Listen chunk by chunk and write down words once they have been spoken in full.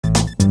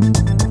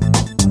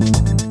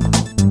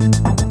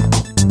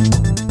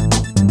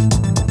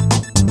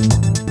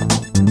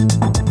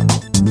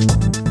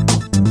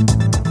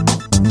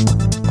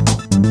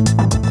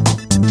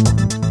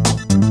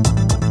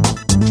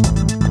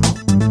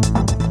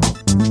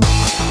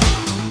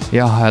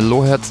Ja,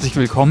 hallo, herzlich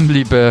willkommen,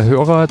 liebe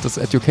Hörer des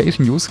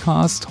Education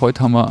NewsCast.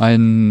 Heute haben wir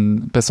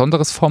ein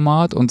besonderes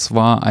Format, und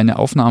zwar eine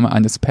Aufnahme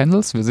eines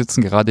Panels. Wir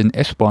sitzen gerade in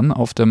Eschborn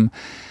auf dem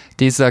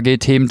DSAG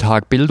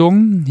Themen-Tag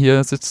Bildung.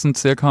 Hier sitzen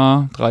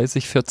circa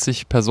 30,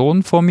 40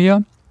 Personen vor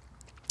mir.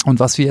 Und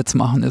was wir jetzt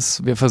machen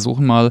ist, wir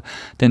versuchen mal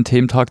den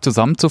Thementag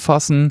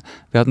zusammenzufassen.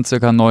 Wir hatten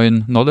circa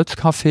 9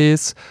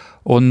 Knowledge-Cafés.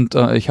 Und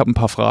ich habe ein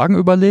paar Fragen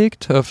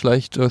überlegt.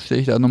 Vielleicht stelle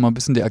ich da nochmal ein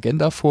bisschen die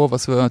Agenda vor.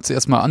 Was wir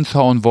zuerst mal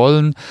anschauen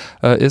wollen,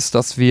 ist,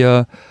 dass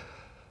wir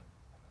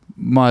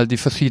mal die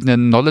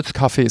verschiedenen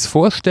Knowledge-Cafés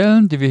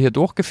vorstellen, die wir hier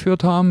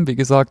durchgeführt haben. Wie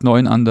gesagt,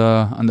 9 an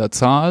der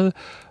Zahl.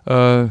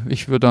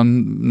 Ich würde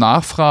dann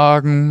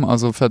nachfragen,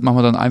 also vielleicht machen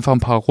wir dann einfach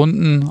ein paar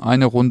Runden.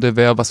 Eine Runde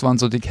wäre, was waren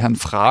so die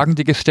Kernfragen,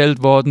 die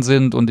gestellt worden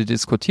sind und die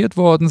diskutiert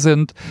worden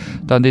sind.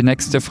 Dann die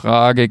nächste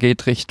Frage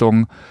geht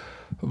Richtung,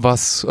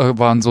 was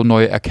waren so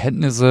neue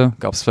Erkenntnisse?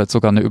 Gab es vielleicht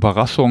sogar eine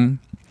Überraschung?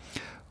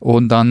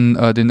 Und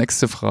dann die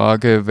nächste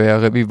Frage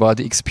wäre, wie war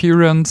die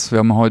Experience? Wir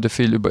haben heute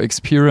viel über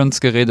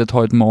Experience geredet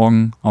heute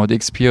Morgen, aber die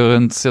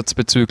Experience jetzt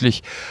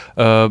bezüglich,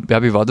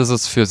 wie war das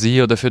jetzt für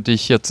Sie oder für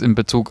dich jetzt in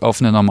Bezug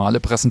auf eine normale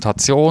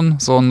Präsentation,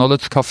 so ein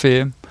Knowledge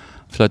Café?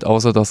 Vielleicht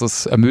außer, dass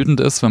es ermüdend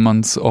ist, wenn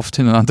man es oft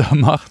hintereinander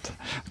macht.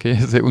 Okay,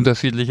 sehr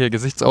unterschiedliche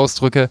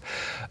Gesichtsausdrücke.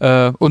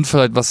 Und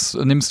vielleicht, was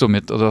nimmst du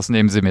mit oder was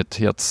nehmen Sie mit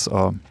jetzt?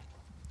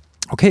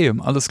 Okay,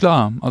 alles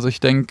klar. Also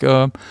ich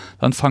denke,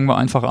 dann fangen wir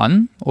einfach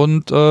an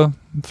und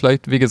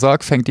vielleicht, wie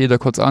gesagt, fängt jeder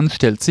kurz an,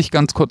 stellt sich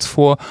ganz kurz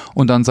vor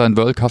und dann sein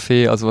World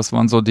Café. Also was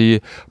waren so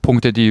die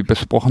Punkte, die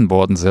besprochen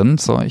worden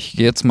sind. So, ich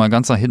gehe jetzt mal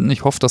ganz nach hinten.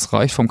 Ich hoffe, das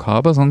reicht vom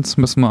Kabel, sonst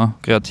müssen wir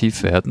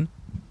kreativ werden.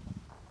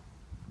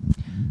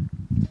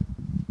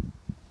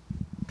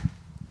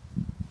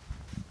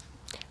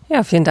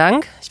 Ja, vielen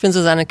Dank. Ich bin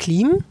Susanne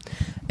Kliem.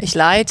 Ich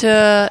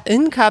leite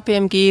in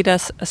KPMG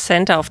das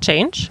Center of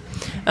Change.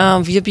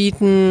 Wir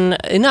bieten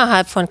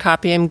innerhalb von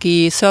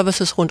KPMG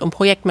Services rund um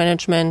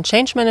Projektmanagement,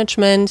 Change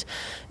Management,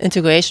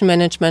 Integration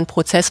Management,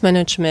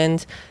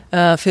 Prozessmanagement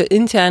für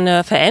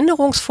interne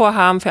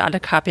Veränderungsvorhaben für alle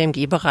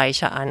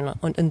KPMG-Bereiche an.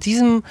 Und in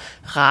diesem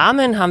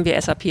Rahmen haben wir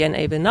SAP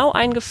Enable Now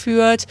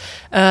eingeführt,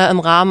 im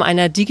Rahmen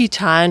einer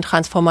digitalen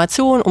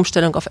Transformation,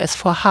 Umstellung auf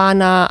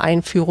S4HANA,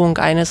 Einführung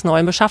eines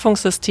neuen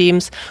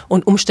Beschaffungssystems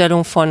und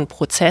Umstellung von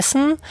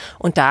Prozessen.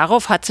 Und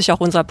darauf hat sich auch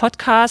unser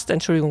Podcast,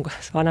 Entschuldigung,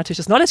 es war natürlich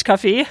das Knowledge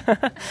Café,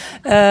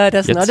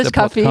 das Knowledge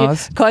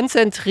Café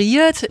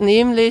konzentriert,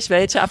 nämlich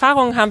welche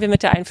Erfahrungen haben wir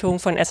mit der Einführung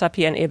von SAP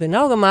Enable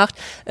Now gemacht,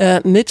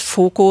 mit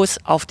Fokus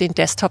auf den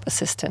Desktop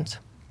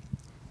Assistant.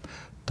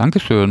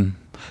 Dankeschön.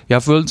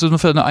 Ja, würden Sie nur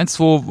für eine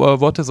 1-2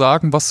 Worte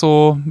sagen,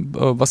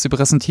 was Sie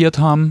präsentiert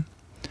haben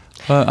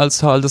als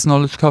Teil des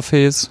Knowledge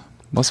Cafés,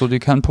 was so die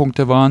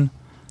Kernpunkte waren?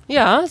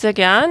 Ja, sehr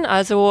gern.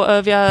 Also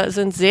wir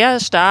sind sehr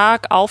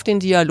stark auf den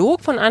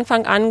Dialog von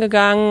Anfang an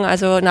gegangen.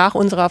 Also nach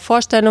unserer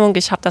Vorstellung,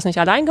 ich habe das nicht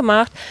allein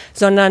gemacht,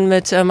 sondern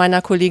mit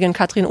meiner Kollegin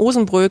Katrin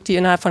Osenbröck, die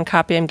innerhalb von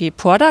KPMG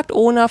Product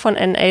Owner von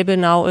Enable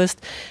Now ist,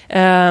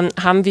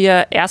 haben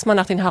wir erstmal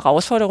nach den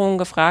Herausforderungen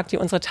gefragt, die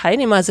unsere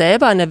Teilnehmer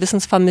selber in der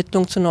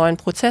Wissensvermittlung zu neuen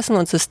Prozessen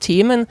und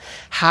Systemen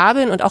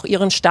haben und auch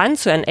ihren Stand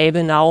zu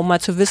Enable Now, um mal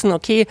zu wissen,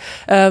 okay,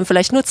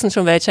 vielleicht nutzen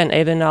schon welche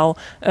Enable Now,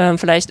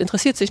 vielleicht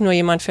interessiert sich nur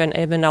jemand für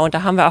Enable Now, und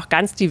da haben wir auch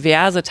ganz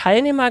diverse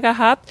Teilnehmer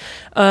gehabt,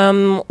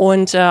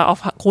 und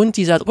aufgrund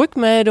dieser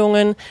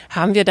Rückmeldungen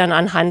haben wir dann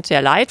anhand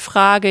der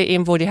Leitfrage,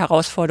 eben wo die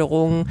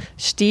Herausforderungen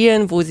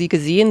stehen, wo sie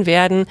gesehen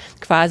werden,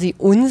 quasi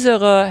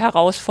unsere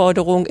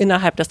Herausforderungen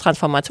innerhalb des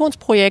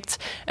Transformationsprojekts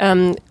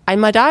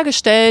einmal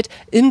dargestellt,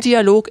 im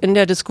Dialog, in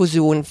der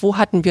Diskussion. Wo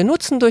hatten wir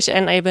Nutzen durch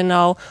Enable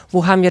Now?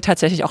 Wo haben wir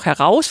tatsächlich auch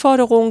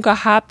Herausforderungen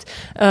gehabt?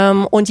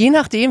 Und je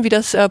nachdem, wie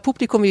das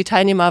Publikum, wie die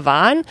Teilnehmer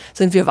waren,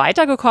 sind wir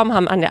weitergekommen,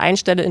 haben an der einen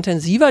Stelle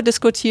intensiver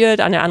diskutiert,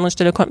 an der anderen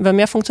Stelle konnten wir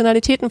mehr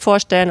Funktionalitäten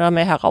vorstellen oder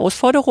mehr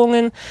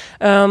Herausforderungen.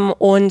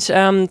 Und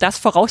das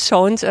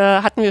vorausschauend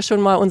hatten wir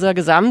schon mal unser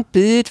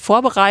Gesamtbild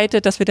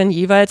vorbereitet, dass wir dann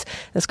jeweils,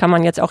 das kann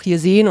man jetzt auch hier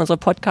sehen, unsere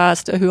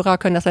Podcast-Hörer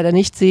können das leider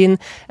nicht sehen,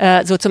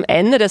 so zum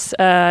Ende des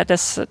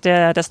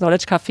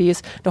Knowledge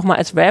Cafés nochmal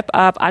als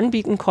Wrap-up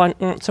anbieten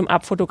konnten zum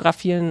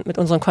Abfotografieren mit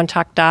unseren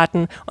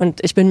Kontaktdaten.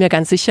 Und ich bin mir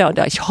ganz sicher, und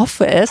ich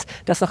hoffe es,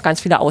 dass noch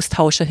ganz viele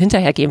Austausche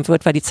hinterher geben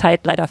wird, weil die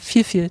Zeit leider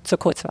viel, viel zu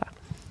kurz war.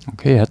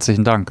 Okay,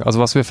 herzlichen Dank. Also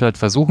was wir vielleicht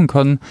versuchen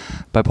können,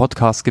 bei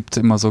Podcasts gibt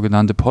es immer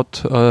sogenannte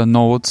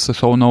Pod-Notes,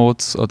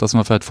 Show-Notes, dass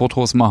wir vielleicht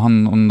Fotos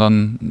machen und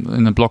dann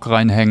in den Blog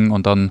reinhängen,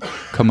 und dann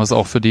können wir es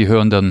auch für die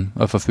Hörenden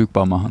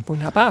verfügbar machen.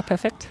 Wunderbar,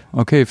 perfekt.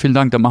 Okay, vielen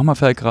Dank. Dann machen wir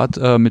vielleicht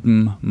gerade mit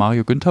dem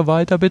Mario Günther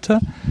weiter, bitte.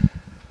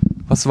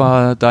 Was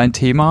war dein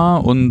Thema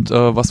und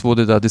was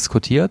wurde da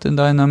diskutiert in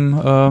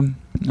deinem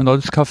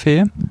Knowledge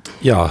Café?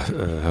 Ja,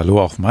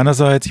 hallo auch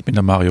meinerseits. Ich bin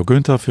der Mario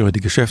Günther, führe die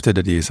Geschäfte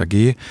der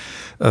DSAG.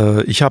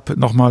 Ich habe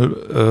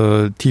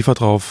nochmal tiefer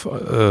drauf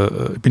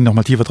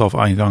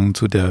eingegangen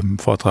zu dem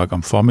Vortrag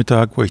am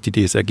Vormittag, wo ich die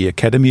DSAG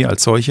Academy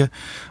als solche,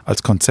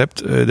 als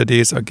Konzept der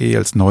DSAG,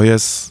 als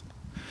neues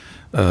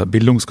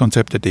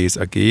Bildungskonzept der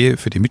DSAG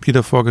für die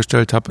Mitglieder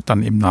vorgestellt habe,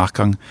 dann im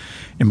Nachgang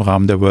im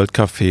Rahmen der World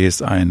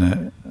Cafés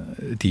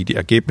die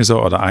Ergebnisse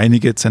oder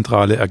einige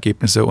zentrale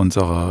Ergebnisse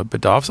unserer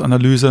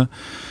Bedarfsanalyse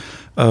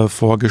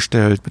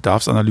vorgestellt.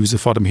 Bedarfsanalyse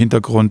vor dem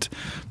Hintergrund,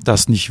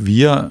 dass nicht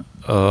wir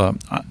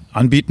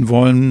anbieten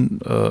wollen,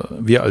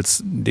 wir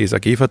als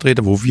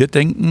DSAG-Vertreter, wo wir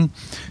denken,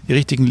 die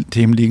richtigen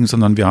Themen liegen,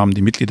 sondern wir haben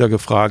die Mitglieder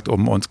gefragt,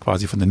 um uns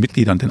quasi von den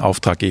Mitgliedern den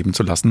Auftrag geben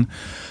zu lassen,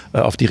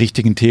 auf die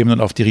richtigen Themen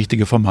und auf die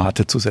richtigen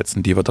Formate zu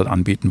setzen, die wir dort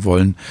anbieten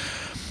wollen.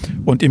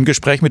 Und im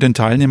Gespräch mit den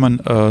Teilnehmern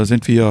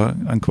sind wir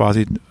dann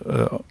quasi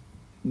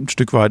ein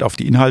Stück weit auf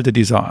die Inhalte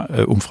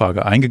dieser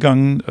Umfrage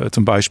eingegangen.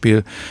 Zum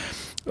Beispiel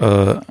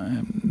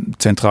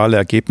zentrale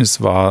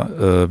Ergebnis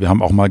war, wir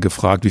haben auch mal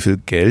gefragt, wie viel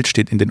Geld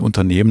steht in den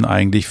Unternehmen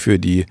eigentlich für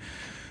die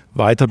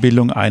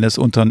Weiterbildung eines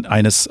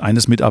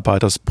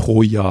Mitarbeiters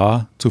pro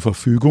Jahr zur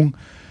Verfügung.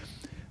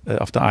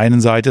 Auf der einen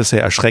Seite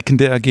sehr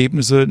erschreckende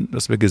Ergebnisse,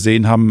 dass wir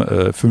gesehen haben,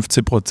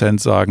 15%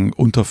 sagen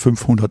unter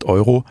 500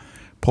 €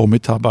 pro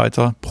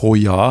Mitarbeiter pro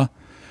Jahr.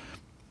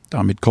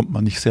 Damit kommt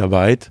man nicht sehr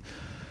weit.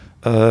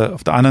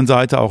 Auf der anderen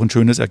Seite auch ein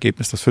schönes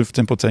Ergebnis, dass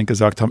 15%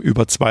 gesagt haben,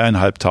 über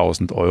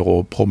 2.500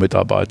 € pro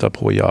Mitarbeiter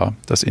pro Jahr,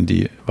 das in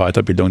die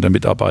Weiterbildung der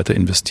Mitarbeiter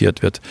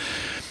investiert wird.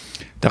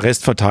 Der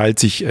Rest verteilt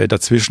sich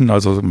dazwischen,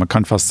 also man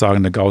kann fast sagen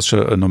eine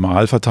gaußsche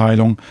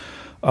Normalverteilung.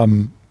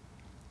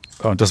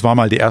 Das war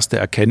mal die erste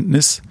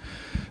Erkenntnis.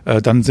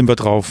 Dann sind wir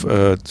darauf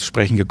zu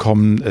sprechen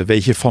gekommen,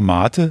 welche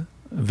Formate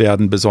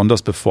werden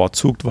besonders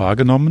bevorzugt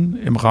wahrgenommen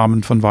im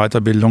Rahmen von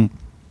Weiterbildung.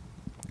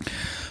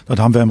 Dort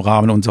haben wir im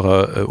Rahmen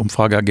unserer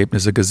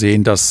Umfrageergebnisse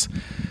gesehen, dass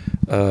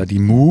die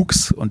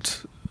MOOCs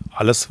und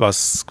alles,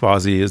 was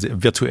quasi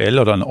virtuell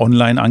oder ein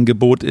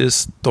Online-Angebot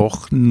ist,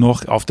 doch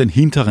noch auf den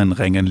hinteren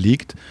Rängen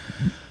liegt.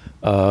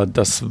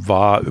 Das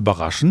war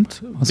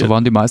überraschend. Also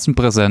waren die meisten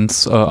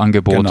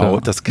Präsenzangebote. Genau,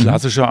 das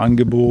klassische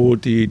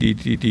Angebot,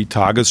 die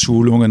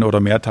Tagesschulungen oder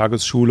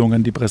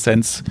Mehrtagesschulungen, die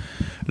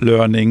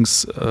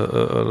Präsenzlearnings,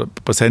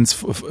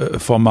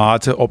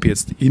 Präsenzformate, ob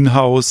jetzt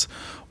in-house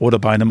oder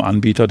bei einem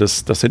Anbieter,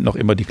 das sind noch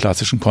immer die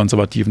klassischen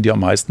Konservativen, die am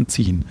meisten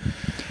ziehen.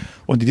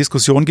 Und die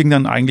Diskussion ging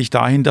dann eigentlich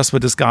dahin, dass wir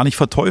das gar nicht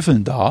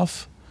verteufeln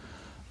darf,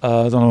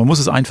 sondern man muss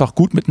es einfach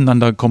gut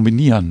miteinander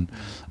kombinieren.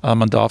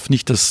 Man darf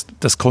nicht das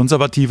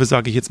Konservative,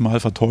 sage ich jetzt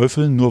mal,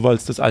 verteufeln, nur weil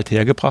es das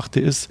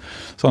Althergebrachte ist,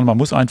 sondern man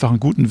muss einfach einen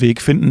guten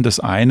Weg finden,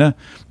 das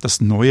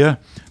Neue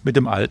mit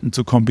dem Alten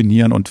zu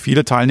kombinieren. Und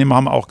viele Teilnehmer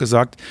haben auch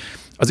gesagt,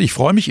 also ich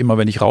freue mich immer,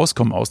 wenn ich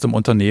rauskomme aus dem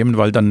Unternehmen,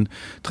 weil dann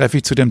treffe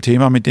ich zu dem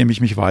Thema, mit dem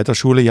ich mich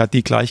weiterschule, ja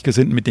die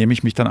Gleichgesinnten, mit dem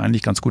ich mich dann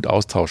eigentlich ganz gut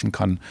austauschen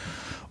kann.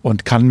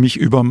 Und kann mich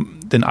über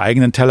den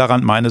eigenen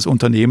Tellerrand meines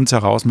Unternehmens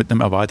heraus mit einem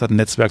erweiterten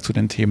Netzwerk zu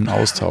den Themen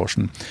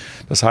austauschen.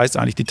 Das heißt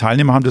eigentlich, die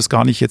Teilnehmer haben das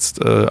gar nicht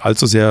jetzt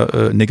allzu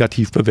sehr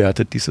negativ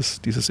bewertet,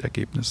 dieses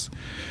Ergebnis.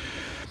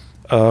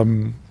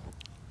 Dann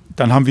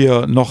haben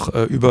wir noch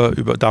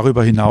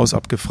darüber hinaus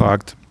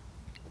abgefragt,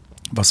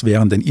 was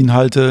wären denn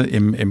Inhalte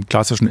im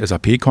klassischen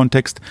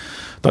SAP-Kontext?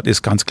 Dort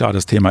ist ganz klar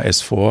das Thema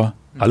S4.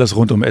 Alles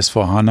rund um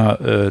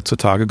S4HANA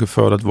zutage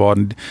gefördert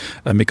worden.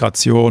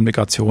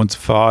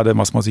 Migrationspfade,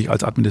 was muss ich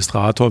als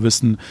Administrator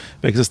wissen?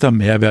 Welches ist der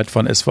Mehrwert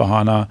von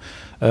S4HANA?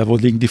 Wo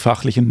liegen die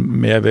fachlichen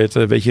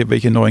Mehrwerte?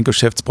 Welche neuen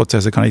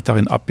Geschäftsprozesse kann ich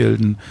darin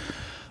abbilden?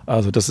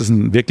 Also das ist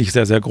ein wirklich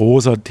sehr, sehr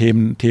großer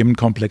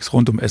Themenkomplex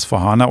rund um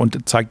S4HANA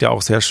und zeigt ja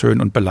auch sehr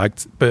schön und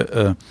belegt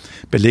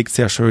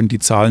sehr schön die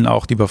Zahlen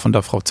auch, die wir von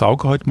der Frau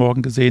Zauke heute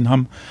Morgen gesehen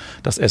haben,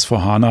 dass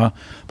S4HANA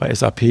bei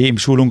SAP im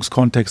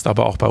Schulungskontext,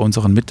 aber auch bei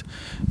unseren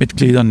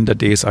Mitgliedern der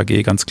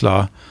DSAG ganz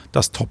klar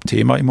das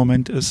Top-Thema im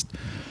Moment ist.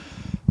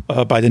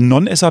 Bei den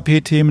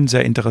Non-SAP-Themen,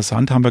 sehr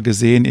interessant, haben wir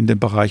gesehen, in dem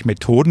Bereich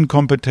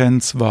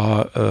Methodenkompetenz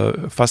war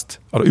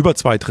über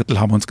 2/3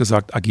 haben uns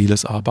gesagt,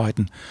 agiles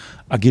Arbeiten,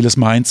 agiles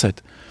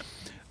Mindset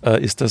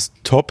ist das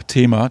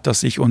Top-Thema, das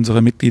sich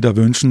unsere Mitglieder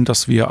wünschen,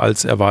 dass wir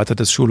als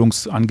erweitertes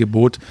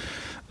Schulungsangebot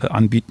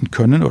anbieten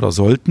können oder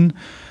sollten.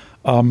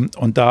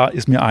 Und da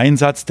ist mir ein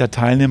Satz der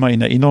Teilnehmer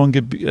in Erinnerung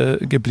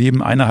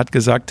geblieben. Einer hat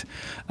gesagt,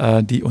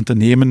 die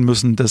Unternehmen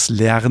müssen das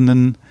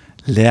Lernen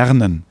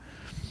lernen.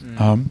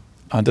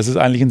 Das ist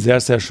eigentlich ein sehr,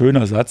 sehr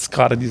schöner Satz.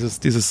 Gerade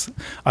dieses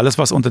alles,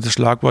 was unter das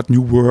Schlagwort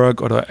New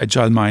Work oder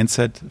Agile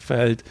Mindset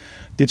fällt,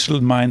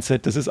 Digital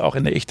Mindset, das ist auch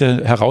eine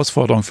echte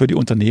Herausforderung für die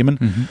Unternehmen.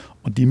 Mhm.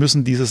 Und die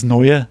müssen dieses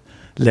neue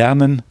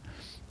Lernen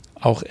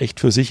auch echt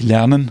für sich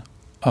lernen,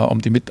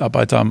 um die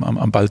Mitarbeiter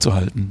am Ball zu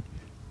halten.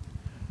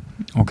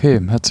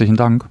 Okay, herzlichen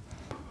Dank.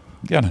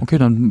 Gerne. Okay,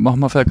 dann machen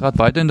wir vielleicht gerade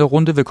weiter in der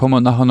Runde. Wir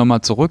kommen nachher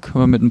nochmal zurück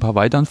mit ein paar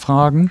weiteren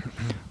Fragen.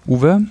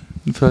 Uwe,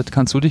 vielleicht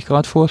kannst du dich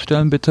gerade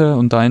vorstellen, bitte,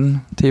 und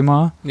dein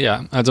Thema.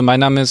 Ja, also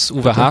mein Name ist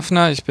Uwe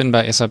Hafner. Ich bin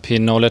bei SAP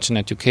Knowledge and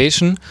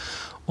Education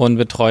und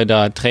betreue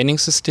da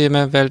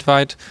Trainingssysteme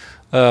weltweit.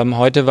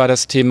 Heute war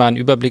das Thema, einen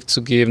Überblick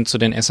zu geben zu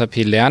den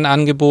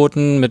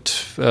SAP-Lernangeboten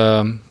mit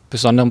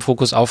besonderem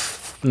Fokus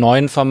auf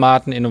neuen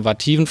Formaten,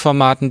 innovativen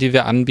Formaten, die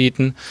wir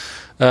anbieten.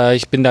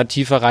 Ich bin da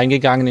tiefer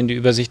reingegangen in die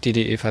Übersicht,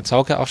 die Eva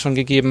Zauke auch schon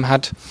gegeben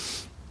hat.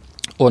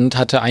 und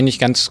hatte eigentlich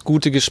ganz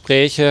gute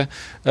Gespräche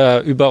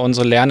über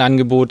unsere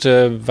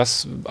Lernangebote.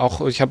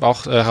 Ich habe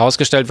auch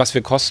herausgestellt, was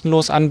wir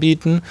kostenlos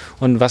anbieten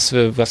und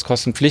was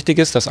kostenpflichtig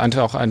ist, dass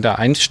einfach auch der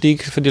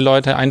Einstieg für die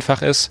Leute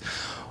einfach ist.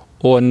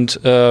 Und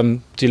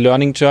die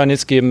Learning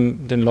Journeys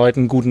geben den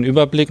Leuten einen guten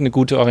Überblick, eine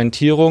gute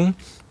Orientierung.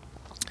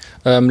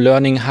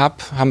 Learning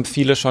Hub haben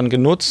viele schon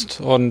genutzt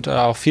und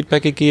auch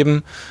Feedback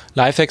gegeben.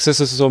 Life Access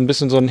ist so ein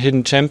bisschen so ein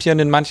Hidden Champion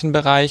in manchen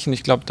Bereichen.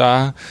 Ich glaube,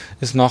 da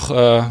ist noch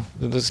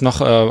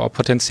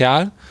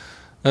Potenzial.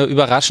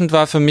 Überraschend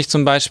war für mich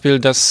zum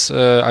Beispiel, dass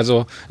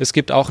es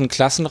gibt auch einen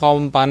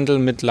Klassenraum-Bundle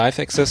mit Life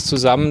Access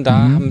zusammen. Da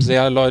haben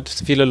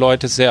viele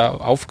Leute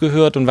sehr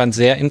aufgehört und waren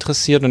sehr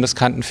interessiert und das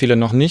kannten viele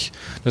noch nicht.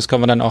 Das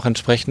können wir dann auch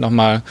entsprechend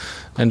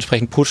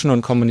pushen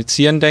und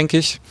kommunizieren, denke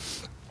ich.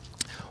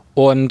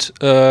 Und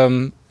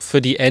für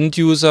die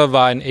End-User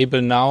war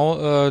Enable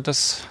Now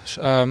das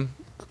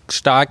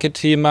starke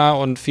Thema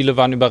und viele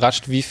waren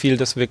überrascht, wie viel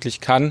das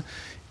wirklich kann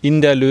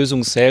in der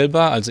Lösung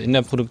selber, also in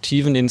der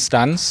produktiven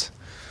Instanz.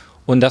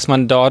 Und dass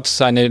man dort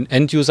seine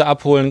End-User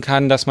abholen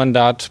kann, dass man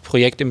dort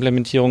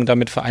Projektimplementierung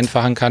damit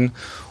vereinfachen kann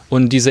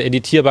und diese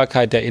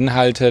Editierbarkeit der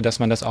Inhalte, dass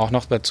man das auch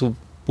noch dazu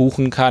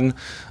buchen kann.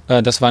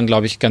 Das waren,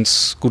 glaube ich,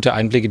 ganz gute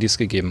Einblicke, die es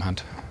gegeben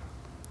hat.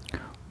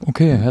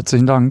 Okay,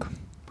 herzlichen Dank.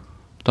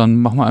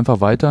 Dann machen wir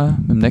einfach weiter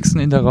mit dem nächsten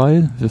in der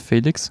Reihe, für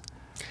Felix.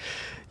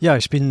 Ja,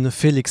 ich bin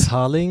Felix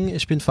Harling.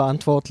 Ich bin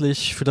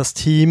verantwortlich für das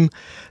Team,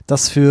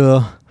 das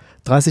für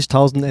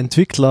 30.000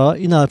 Entwickler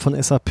innerhalb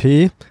von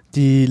SAP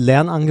die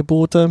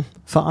Lernangebote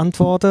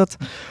verantwortet.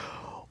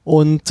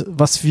 Und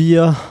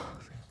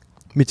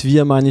mit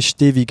wir meine ich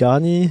Devi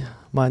Gani,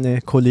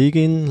 meine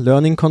Kollegin,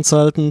 Learning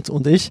Consultant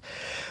und ich.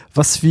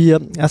 Was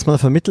wir erstmal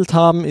vermittelt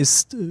haben,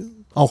 ist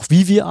auch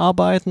wie wir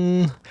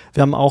arbeiten.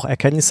 Wir haben auch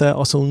Erkenntnisse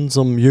aus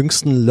unserem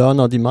jüngsten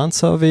Learner Demand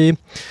Survey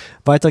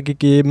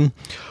weitergegeben.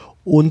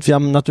 Und wir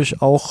haben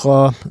natürlich auch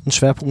einen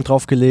Schwerpunkt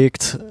drauf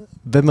gelegt,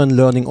 wenn wir ein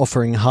Learning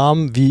Offering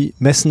haben, wie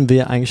messen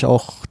wir eigentlich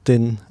auch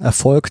den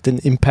Erfolg, den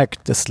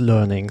Impact des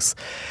Learnings.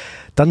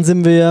 Dann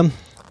sind wir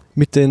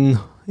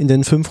in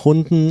den 5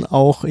 Runden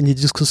auch in die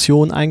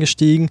Diskussion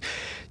eingestiegen.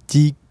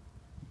 Die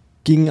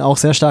ging auch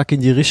sehr stark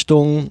in die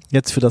Richtung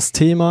jetzt für das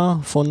Thema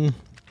von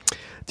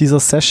dieser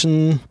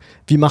Session,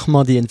 wie machen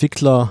wir die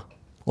Entwickler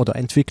oder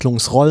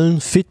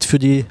Entwicklungsrollen fit für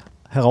die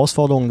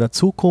Herausforderungen der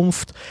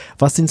Zukunft?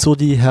 Was sind so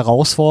die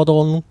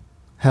Herausforderungen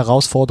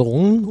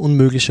und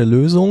mögliche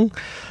Lösungen?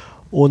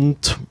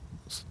 Und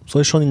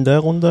soll ich schon in der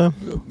Runde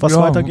was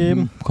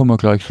weitergeben? Können wir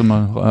gleich schon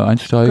mal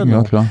einsteigen,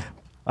 genau. Ja klar.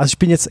 Also ich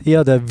bin jetzt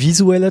eher der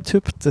visuelle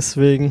Typ,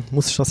 deswegen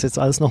muss ich das jetzt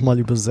alles nochmal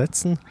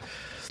übersetzen.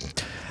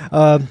 Ich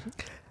kann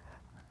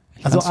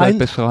es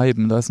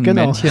beschreiben. Da ist ein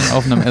Männchen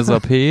auf einem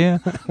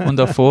SAP und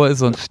davor ist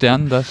so ein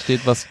Stern, da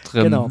steht was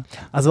drin. Genau.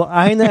 Also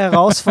eine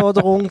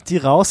Herausforderung, die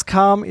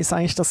rauskam, ist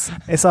eigentlich, dass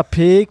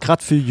SAP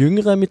gerade für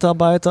jüngere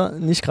Mitarbeiter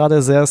nicht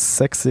gerade sehr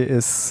sexy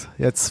ist,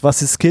 jetzt was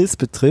die Skills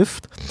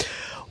betrifft.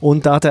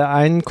 Und da hat der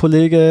ein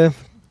Kollege,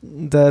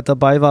 der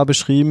dabei war,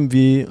 beschrieben,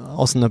 wie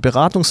aus einer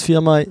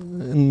Beratungsfirma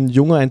ein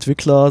junger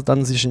Entwickler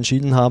dann sich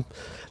entschieden hat,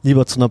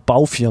 lieber zu einer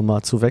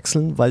Baufirma zu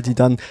wechseln, weil die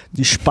dann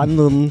die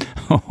spannenden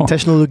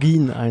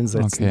Technologien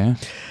einsetzen. Okay.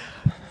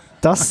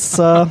 Das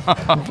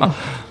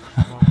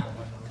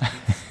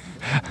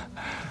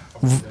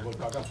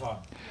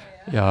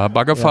ja,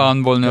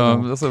 Baggerfahren wollen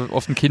genau. Das ist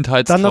oft ein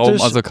Kindheitstraum,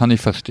 also kann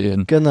ich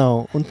verstehen.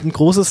 Genau. Und ein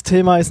großes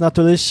Thema ist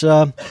natürlich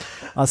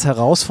als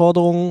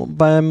Herausforderung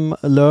beim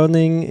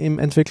Learning im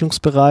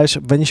Entwicklungsbereich,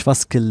 wenn ich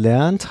was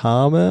gelernt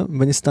habe,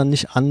 wenn ich es dann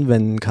nicht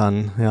anwenden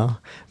kann. Ja?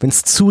 Wenn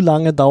es zu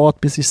lange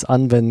dauert, bis ich es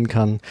anwenden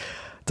kann.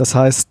 Das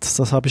heißt,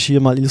 das habe ich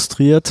hier mal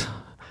illustriert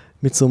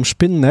mit so einem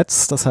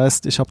Spinnennetz. Das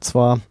heißt, ich habe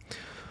zwar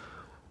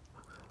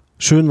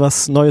schön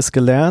was Neues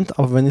gelernt,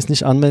 aber wenn ich es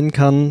nicht anwenden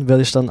kann,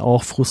 werde ich dann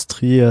auch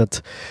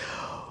frustriert.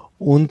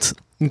 Und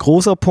ein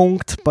großer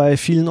Punkt bei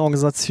vielen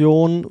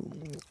Organisationen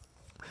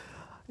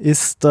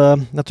ist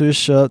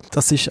natürlich,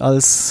 dass ich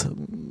als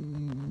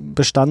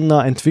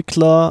bestandener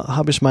Entwickler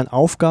habe ich mein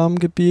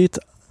Aufgabengebiet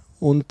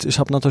und ich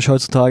habe natürlich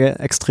heutzutage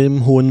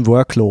extrem hohen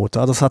Workload.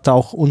 Das hat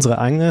auch unsere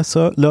eigene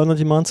Learner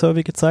Demand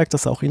Survey gezeigt,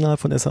 dass auch innerhalb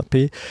von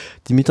SAP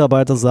die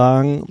Mitarbeiter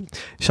sagen,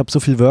 ich habe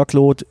so viel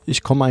Workload,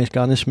 ich komme eigentlich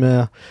gar nicht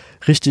mehr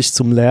richtig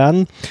zum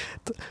Lernen.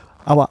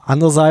 Aber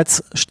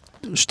andererseits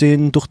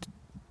stehen durch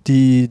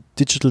die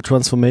Digital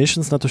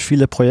Transformations natürlich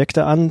viele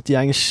Projekte an, die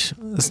eigentlich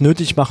es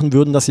nötig machen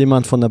würden, dass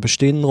jemand von einer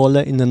bestehenden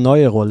Rolle in eine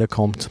neue Rolle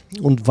kommt.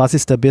 Und was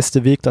ist der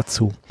beste Weg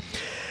dazu?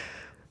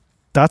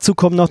 Dazu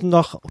kommt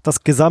noch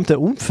das gesamte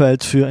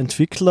Umfeld für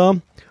Entwickler,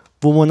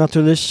 wo man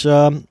natürlich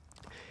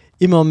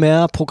immer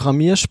mehr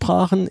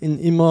Programmiersprachen in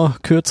immer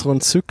kürzeren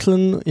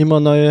Zyklen,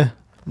 immer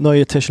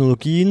neue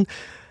Technologien,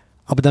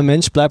 aber der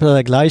Mensch bleibt ja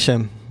der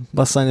gleiche,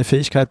 was seine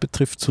Fähigkeit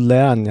betrifft zu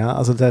lernen. Ja?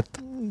 Also der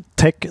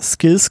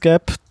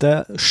Tech-Skills-Gap,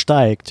 der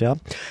steigt. Ja.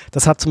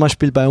 Das hat zum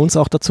Beispiel bei uns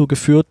auch dazu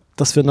geführt,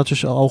 dass wir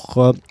natürlich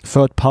auch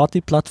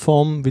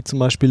Third-Party-Plattformen wie zum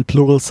Beispiel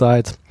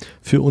Pluralsight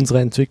für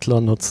unsere Entwickler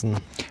nutzen.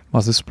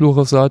 Was ist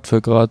Pluralsight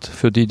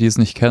für die es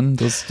nicht kennen?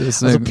 Das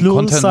ist also eine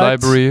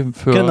Content-Library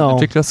für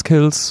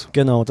Entwickler-Skills.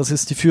 Genau, das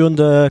ist die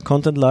führende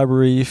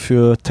Content-Library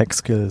für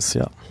Tech-Skills,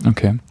 ja.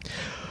 Okay.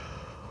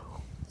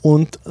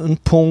 Und ein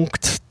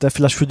Punkt, der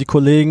vielleicht für die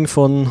Kollegen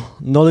von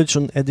Knowledge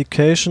und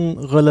Education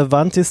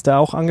relevant ist, der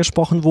auch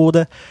angesprochen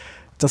wurde,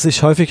 dass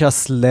ich häufig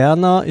als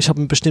Lerner, ich habe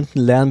einen bestimmten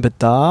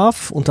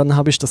Lernbedarf und dann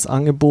habe ich das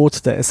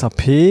Angebot der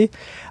SAP,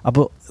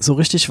 aber so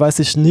richtig weiß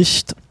ich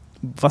nicht,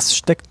 was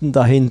steckt denn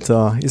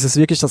dahinter? Ist es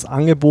wirklich das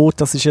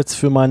Angebot, das ich jetzt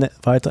für meine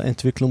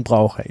Weiterentwicklung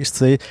brauche? Ich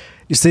sehe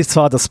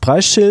zwar das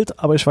Preisschild,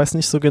 aber ich weiß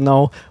nicht so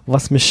genau,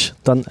 was mich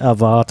dann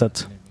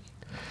erwartet.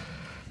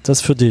 Das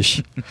ist für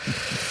dich.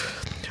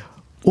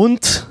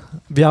 Und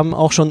wir haben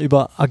auch schon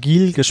über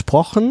Agil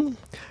gesprochen,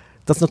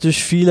 dass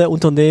natürlich viele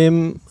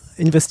Unternehmen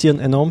investieren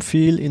enorm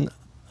viel in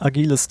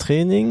agiles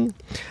Training,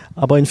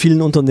 aber in vielen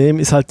Unternehmen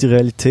ist halt die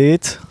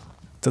Realität,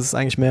 dass es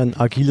eigentlich mehr ein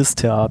agiles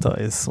Theater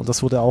ist. Und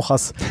das wurde auch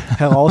als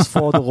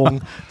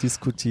Herausforderung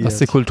diskutiert. Dass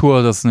die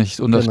Kultur das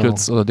nicht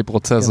unterstützt oder die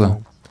Prozesse.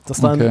 Genau.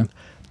 Dass dann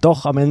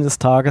doch am Ende des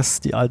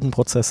Tages die alten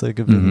Prozesse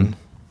gewinnen.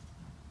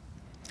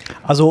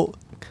 Also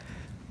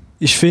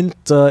ich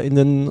finde in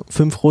den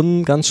 5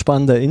 Runden ganz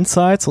spannende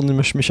Insights und ich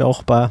möchte mich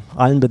auch bei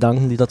allen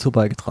bedanken, die dazu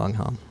beigetragen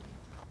haben.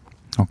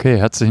 Okay,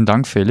 herzlichen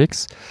Dank,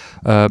 Felix.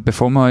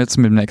 Bevor wir jetzt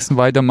mit dem nächsten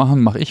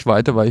weitermachen, mache ich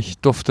weiter, weil ich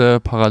durfte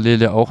parallel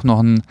ja auch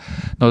noch ein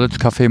Knowledge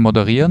Café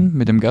moderieren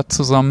mit dem Gerd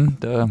zusammen.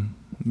 Der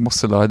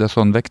musste leider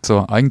schon weg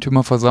zur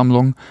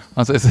Eigentümerversammlung,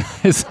 also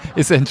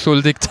ist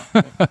entschuldigt.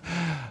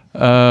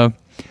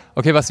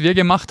 Okay, was wir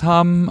gemacht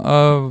haben,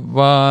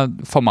 war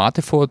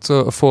Formate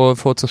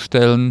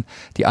vorzustellen,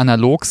 die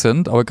analog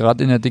sind, aber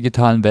gerade in der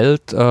digitalen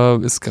Welt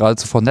ist gerade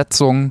zur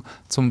Vernetzung,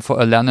 zum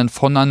Lernen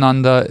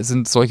voneinander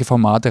sind solche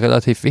Formate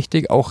relativ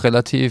wichtig, auch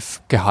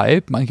relativ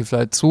gehypt, manche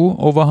vielleicht zu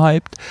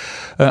overhyped.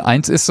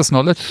 Eins ist das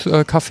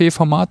Knowledge Café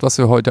Format, was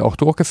wir heute auch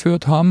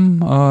durchgeführt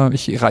haben.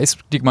 Ich reiß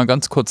die mal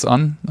ganz kurz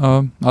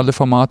an, alle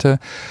Formate.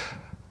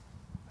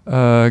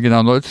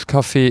 Genau, Knowledge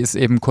Café ist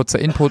eben kurzer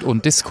Input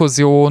und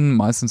Diskussion,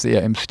 meistens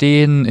eher im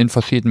Stehen, in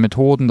verschiedenen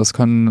Methoden. Das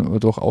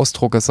können durch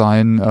Ausdrucke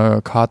sein,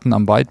 Karten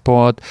am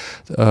Whiteboard.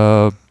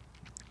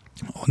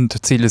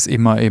 Und Ziel ist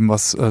immer eben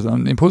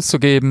einen Impuls zu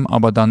geben,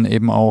 aber dann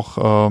eben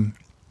auch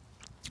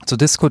zu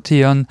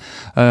diskutieren.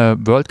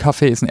 World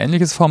Café ist ein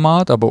ähnliches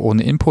Format, aber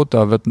ohne Input.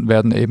 Da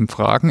werden eben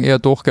Fragen eher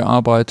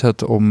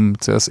durchgearbeitet, um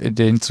zuerst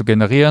Ideen zu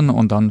generieren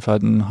und dann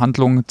vielleicht eine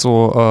Handlung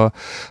zu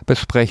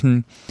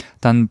besprechen.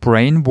 Dann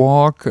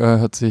Brainwalk,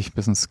 hört sich ein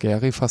bisschen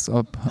scary fast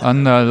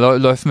an,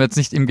 läuft mir jetzt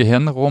nicht im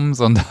Gehirn rum,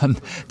 sondern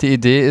die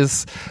Idee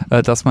ist,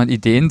 dass man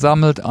Ideen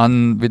sammelt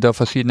an wieder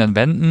verschiedenen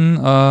Wänden,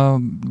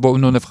 wo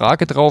nur eine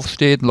Frage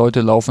draufsteht,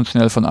 Leute laufen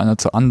schnell von einer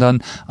zur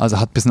anderen, also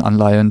hat ein bisschen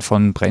Anleihen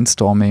von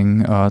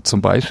Brainstorming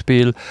zum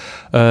Beispiel.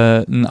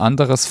 Ein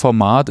anderes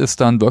Format ist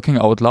dann Working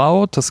Out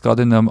Loud, das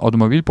gerade in der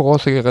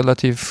Automobilbranche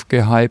relativ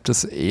gehypt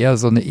ist, eher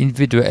so eine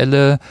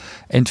individuelle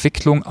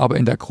Entwicklung, aber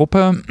in der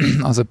Gruppe,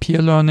 also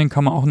Peer Learning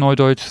kann man auch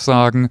neudeutsch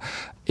sagen,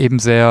 eben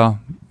sehr,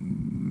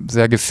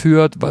 sehr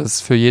geführt, weil es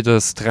für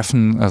jedes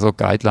Treffen also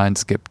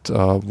Guidelines gibt.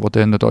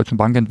 Wurde in der Deutschen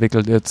Bank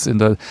entwickelt, jetzt in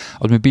der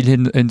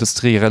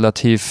Automobilindustrie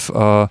relativ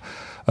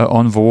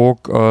en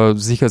vogue,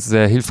 sicher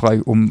sehr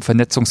hilfreich, um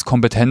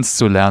Vernetzungskompetenz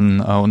zu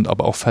lernen und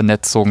aber auch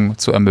Vernetzung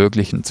zu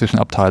ermöglichen zwischen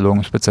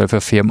Abteilungen, speziell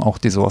für Firmen auch,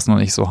 die sowas noch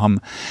nicht so haben.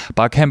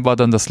 Barcamp war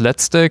dann das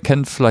letzte,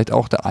 kennt vielleicht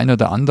auch der eine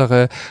oder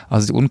andere,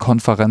 also die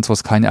Unkonferenz, wo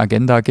es keine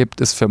Agenda gibt,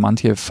 ist für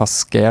manche fast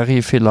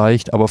scary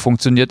vielleicht, aber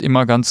funktioniert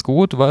immer ganz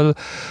gut, weil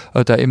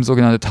da eben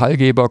sogenannte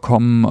Teilgeber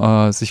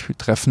kommen, sich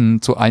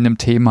treffen zu einem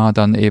Thema,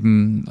 dann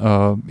eben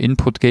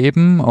Input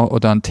geben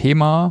oder ein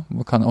Thema,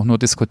 kann auch nur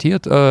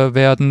diskutiert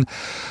werden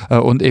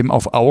und eben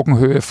auf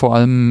Augenhöhe vor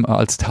allem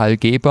als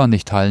Teilgeber,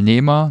 nicht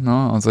Teilnehmer,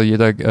 ne? Also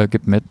jeder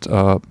gibt mit,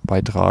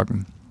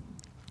 beitragen.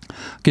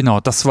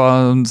 Genau, das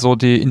waren so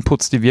die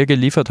Inputs, die wir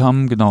geliefert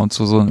haben, genau, und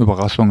zu so einer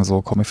Überraschung,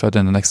 so komme ich vielleicht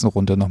in der nächsten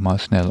Runde nochmal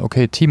schnell.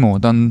 Okay, Timo,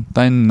 dann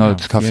dein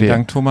Knowledge Café. Vielen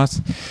Dank,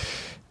 Thomas.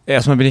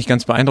 Erstmal bin ich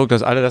ganz beeindruckt,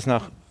 dass alle das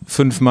nach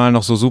 5 Mal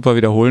noch so super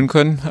wiederholen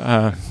können.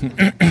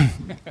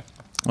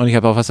 Und ich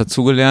habe auch was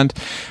dazugelernt.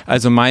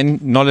 Also mein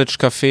Knowledge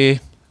Café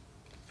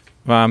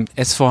war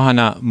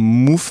S4HANA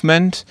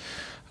Movement.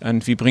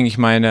 Und wie bringe ich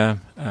meine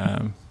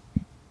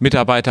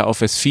Mitarbeiter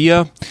auf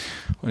S4?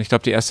 Und ich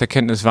glaube, die erste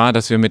Erkenntnis war,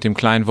 dass wir mit dem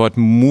kleinen Wort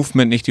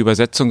Movement nicht die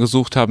Übersetzung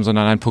gesucht haben,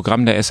 sondern ein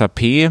Programm der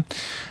SAP.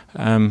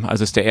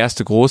 Also ist der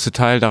erste große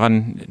Teil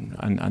daran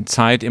an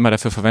Zeit immer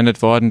dafür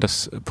verwendet worden,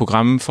 das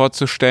Programm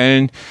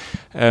vorzustellen.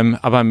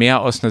 Aber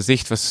mehr aus einer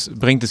Sicht, was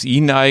bringt es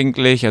Ihnen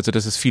eigentlich? Also,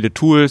 dass es viele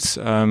Tools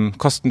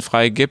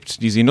kostenfrei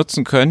gibt, die Sie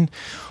nutzen können.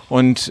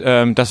 Und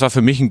das war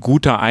für mich ein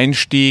guter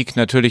Einstieg,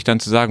 natürlich dann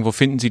zu sagen, wo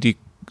finden Sie die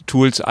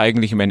Tools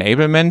eigentlich im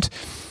Enablement,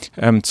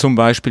 zum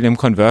Beispiel im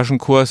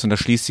Conversion-Kurs, und da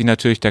schließt sich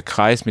natürlich der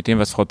Kreis mit dem,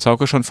 was Frau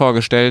Zauke schon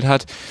vorgestellt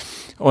hat.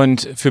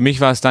 Und für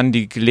mich war es dann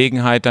die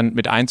Gelegenheit, dann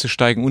mit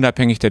einzusteigen,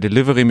 unabhängig der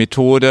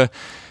Delivery-Methode.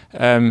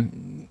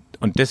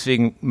 Und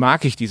deswegen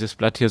mag ich dieses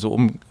Blatt hier so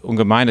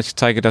ungemein. Ich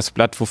zeige das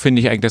Blatt, wo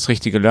finde ich eigentlich das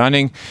richtige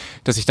Learning,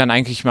 dass ich dann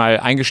eigentlich mal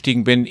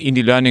eingestiegen bin in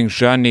die Learning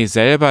Journey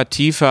selber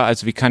tiefer.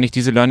 Also wie kann ich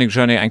diese Learning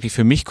Journey eigentlich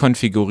für mich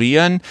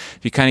konfigurieren?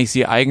 Wie kann ich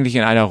sie eigentlich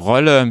in einer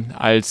Rolle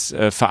als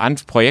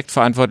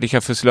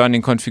Projektverantwortlicher fürs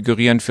Learning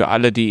konfigurieren für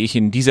alle, die ich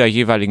in dieser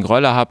jeweiligen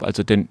Rolle habe,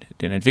 also den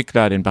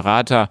Entwickler, den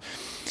Berater.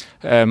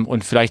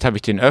 Und vielleicht habe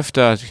ich den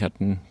öfter. Ich hatte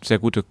einen sehr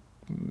guten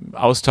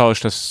Austausch,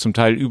 dass zum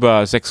Teil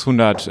über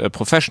 600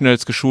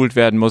 Professionals geschult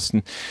werden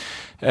mussten.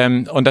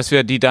 Und dass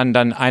wir die dann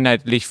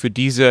einheitlich für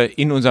diese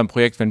in unserem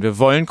Projekt, wenn wir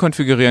wollen,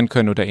 konfigurieren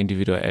können oder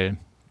individuell.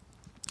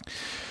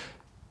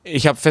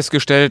 Ich habe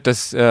festgestellt,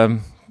 dass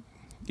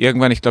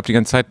irgendwann, ich glaube die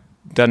ganze Zeit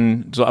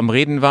dann so am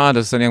Reden war,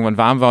 dass es dann irgendwann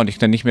warm war und ich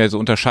dann nicht mehr so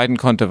unterscheiden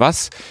konnte,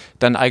 was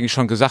dann eigentlich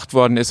schon gesagt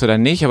worden ist oder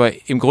nicht. Aber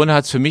im Grunde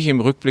hat es für mich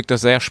im Rückblick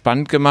das sehr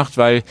spannend gemacht,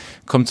 weil,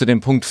 kommt zu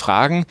dem Punkt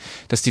Fragen,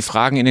 dass die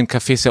Fragen in den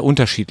Cafés sehr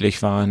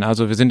unterschiedlich waren.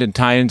 Also sind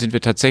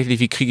wir tatsächlich,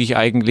 wie kriege ich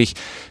eigentlich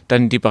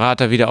dann die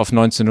Berater wieder auf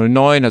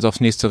 1909, also aufs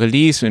nächste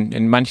Release.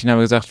 In manchen haben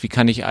wir gesagt, wie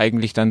kann ich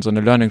eigentlich dann so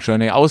eine Learning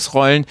Journey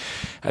ausrollen.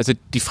 Also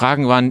die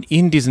Fragen waren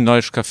in diesen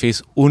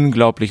Knowledge-Cafés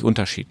unglaublich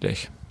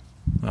unterschiedlich.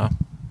 Ja.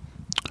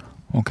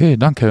 Okay,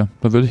 danke.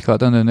 Da würde ich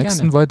gerade an den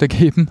nächsten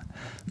weitergeben,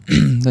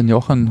 den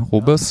Jochen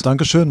Robes. Ja,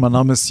 Dankeschön, mein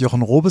Name ist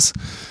Jochen Robes.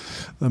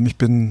 Ich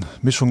bin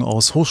Mischung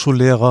aus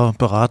Hochschullehrer,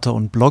 Berater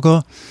und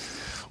Blogger.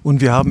 Und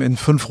wir haben in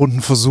 5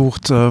 Runden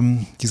versucht,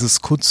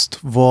 dieses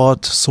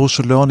Kunstwort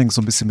Social Learning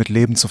so ein bisschen mit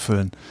Leben zu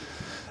füllen.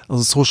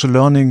 Also Social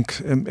Learning,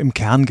 im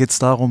Kern geht es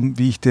darum,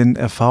 wie ich den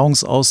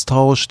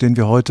Erfahrungsaustausch, den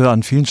wir heute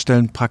an vielen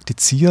Stellen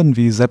praktizieren,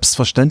 wie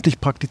selbstverständlich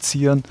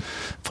praktizieren,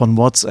 von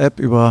WhatsApp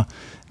über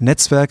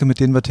Netzwerke,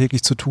 mit denen wir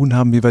täglich zu tun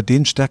haben, wie wir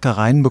den stärker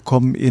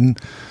reinbekommen in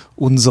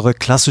unsere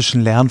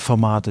klassischen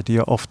Lernformate, die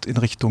ja oft in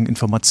Richtung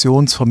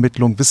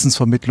Informationsvermittlung,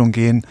 Wissensvermittlung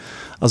gehen.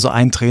 Also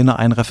ein Trainer,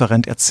 ein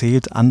Referent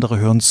erzählt, andere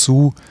hören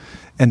zu,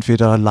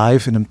 entweder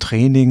live in einem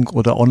Training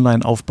oder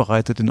online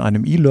aufbereitet in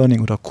einem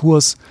E-Learning oder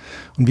Kurs.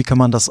 Und wie kann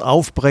man das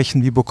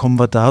aufbrechen? Wie bekommen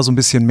wir da so ein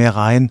bisschen mehr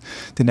rein?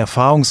 Den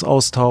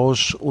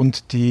Erfahrungsaustausch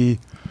und die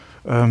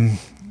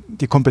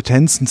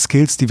Kompetenzen,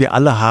 Skills, die wir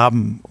alle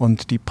haben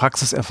und die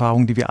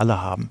Praxiserfahrung, die wir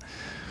alle haben.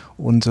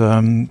 Und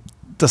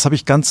das habe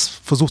ich ganz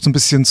versucht, so ein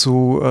bisschen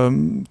zu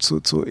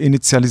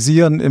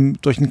initialisieren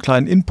durch einen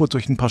kleinen Input,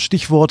 durch ein paar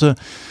Stichworte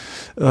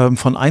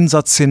von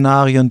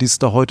Einsatzszenarien, die es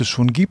da heute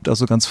schon gibt.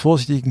 Also ganz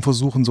vorsichtigen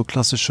Versuchen, so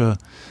klassische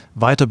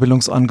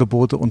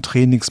Weiterbildungsangebote und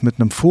Trainings mit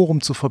einem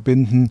Forum zu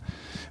verbinden,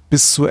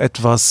 bis zu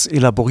etwas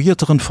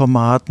elaborierteren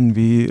Formaten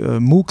wie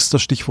MOOCs,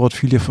 das Stichwort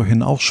fiel hier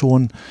vorhin auch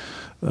schon,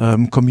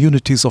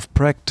 Communities of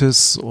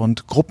Practice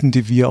und Gruppen,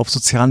 die wir auf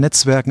sozialen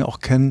Netzwerken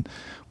auch kennen,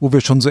 wo wir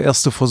schon so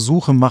erste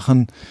Versuche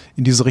machen,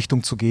 in diese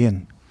Richtung zu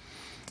gehen.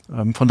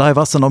 Von daher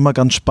war es dann auch mal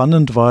ganz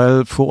spannend,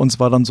 weil vor uns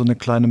war dann so eine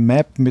kleine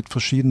Map mit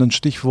verschiedenen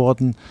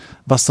Stichworten,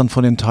 was dann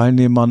von den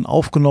Teilnehmern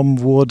aufgenommen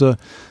wurde.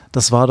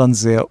 Das war dann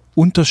sehr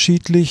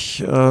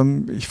unterschiedlich.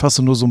 Ich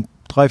fasse nur so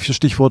 3, 4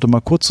 Stichworte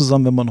mal kurz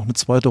zusammen, wenn wir noch eine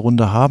zweite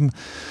Runde haben.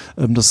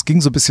 Das ging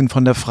so ein bisschen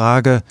von der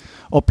Frage,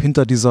 ob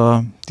hinter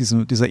dieser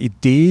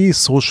Idee,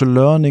 Social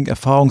Learning,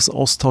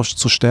 Erfahrungsaustausch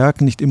zu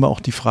stärken, nicht immer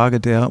auch die Frage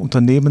der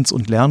Unternehmens-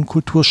 und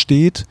Lernkultur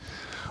steht.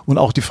 Und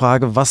auch die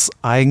Frage, was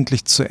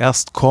eigentlich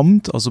zuerst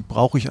kommt. Also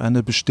brauche ich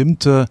eine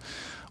bestimmte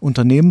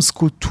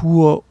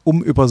Unternehmenskultur,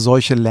 um über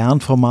solche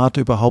Lernformate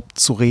überhaupt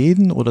zu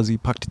reden oder sie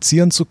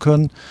praktizieren zu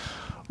können?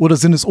 Oder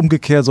sind es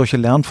umgekehrt solche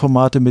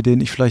Lernformate, mit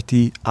denen ich vielleicht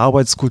die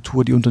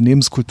Arbeitskultur, die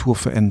Unternehmenskultur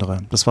verändere?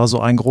 Das war so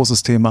ein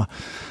großes Thema.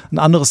 Ein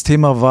anderes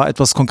Thema war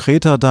etwas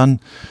konkreter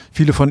dann.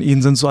 Viele von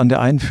Ihnen sind so an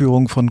der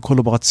Einführung von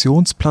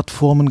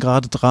Kollaborationsplattformen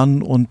gerade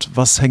dran. Und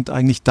was hängt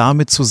eigentlich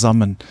damit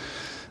zusammen?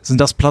 Sind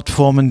das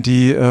Plattformen,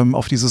 die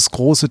auf dieses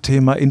große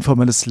Thema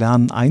informelles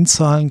Lernen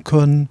einzahlen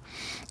können?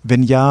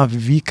 Wenn ja,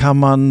 wie kann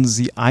man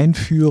sie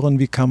einführen?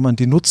 Wie kann man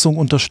die Nutzung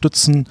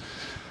unterstützen?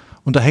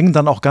 Und da hängen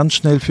dann auch ganz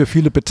schnell für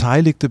viele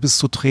Beteiligte bis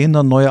zu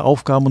Trainern neue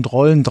Aufgaben und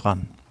Rollen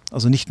dran.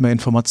 Also nicht mehr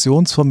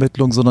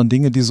Informationsvermittlung, sondern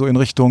Dinge, die so in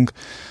Richtung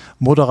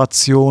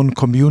Moderation,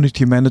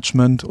 Community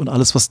Management und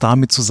alles, was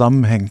damit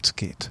zusammenhängt,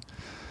 geht.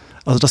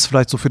 Also das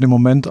vielleicht so für den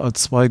Moment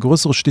als 2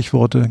 größere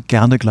Stichworte,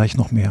 gerne gleich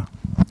noch mehr.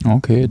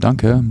 Okay,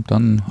 danke.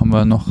 Dann haben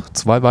wir noch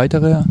 2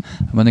 weitere. Haben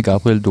wir eine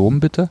Gabriel Dom,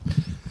 bitte.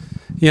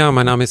 Ja,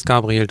 mein Name ist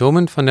Gabriel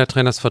Domen von der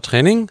Trainers for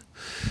Training.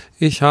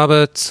 Ich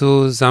habe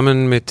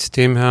zusammen mit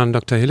dem Herrn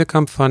Dr.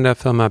 Hillekamp von der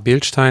Firma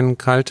Bildstein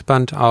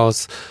Kaltband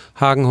aus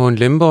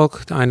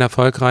Hagen-Hohenlimburg ein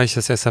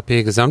erfolgreiches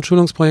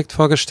SAP-Gesamtschulungsprojekt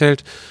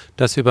vorgestellt,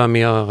 das über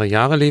mehrere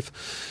Jahre lief.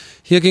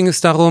 Hier ging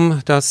es darum,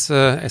 dass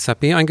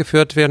SAP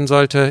eingeführt werden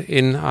sollte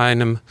in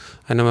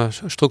einer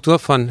Struktur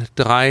von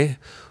 3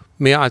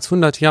 mehr als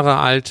 100 Jahre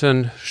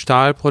alten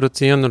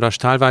Stahlproduzierenden oder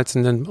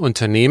stahlwalzenden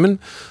Unternehmen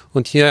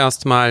und hier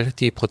erstmal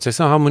die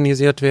Prozesse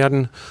harmonisiert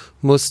werden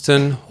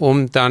mussten,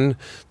 um dann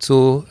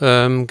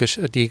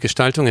die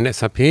Gestaltung in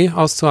SAP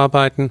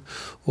auszuarbeiten.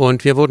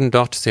 Und wir wurden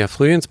dort sehr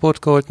früh ins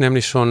Boot geholt,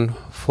 nämlich schon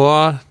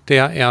vor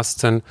der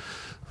ersten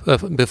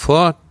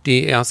bevor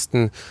die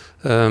ersten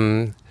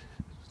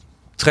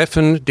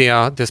Treffen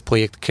des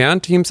Projekt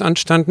Kernteams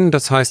anstanden.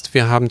 Das heißt,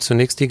 wir haben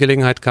zunächst die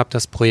Gelegenheit gehabt,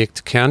 das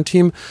Projekt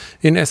Kernteam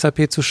in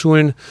SAP zu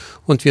schulen,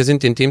 und wir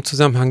sind in dem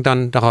Zusammenhang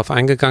dann darauf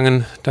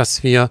eingegangen,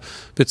 dass wir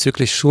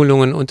bezüglich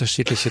Schulungen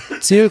unterschiedliche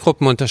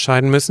Zielgruppen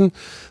unterscheiden müssen,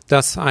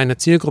 dass eine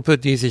Zielgruppe,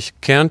 die sich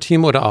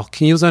Kernteam oder auch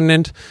Key-User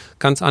nennt,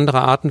 ganz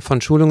andere Arten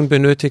von Schulungen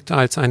benötigt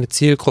als eine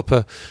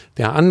Zielgruppe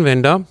der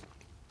Anwender,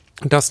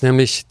 dass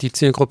nämlich die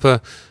Zielgruppe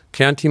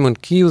Kernteam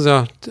und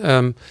Key-User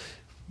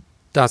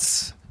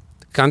das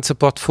ganze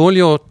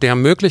Portfolio der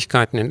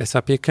Möglichkeiten in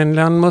SAP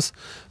kennenlernen muss,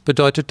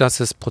 bedeutet, dass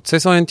es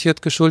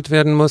prozessorientiert geschult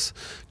werden muss,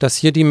 dass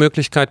hier die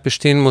Möglichkeit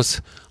bestehen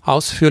muss,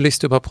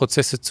 ausführlichst über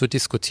Prozesse zu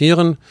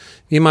diskutieren,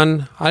 wie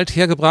man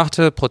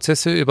althergebrachte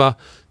Prozesse über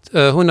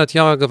 100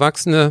 Jahre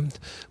gewachsene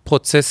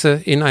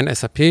Prozesse in ein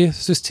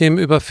SAP-System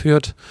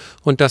überführt,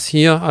 und dass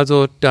hier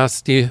also,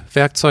 dass die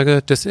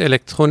Werkzeuge des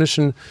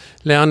elektronischen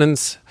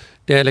Lernens,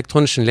 der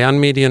elektronischen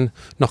Lernmedien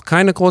noch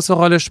keine große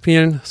Rolle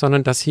spielen,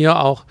 sondern dass hier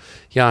auch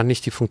ja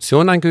nicht die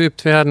Funktion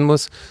eingeübt werden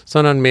muss,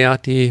 sondern mehr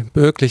die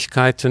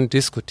Möglichkeiten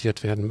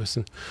diskutiert werden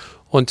müssen.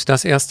 Und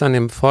das erst dann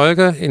im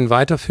Folge in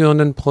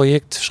weiterführenden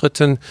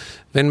Projektschritten,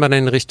 wenn man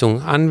in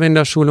Richtung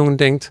Anwenderschulungen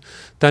denkt,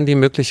 dann die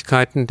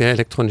Möglichkeiten der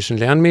elektronischen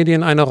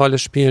Lernmedien eine Rolle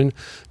spielen,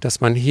 dass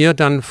man hier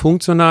dann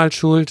funktional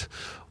schult,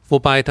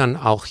 wobei dann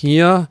auch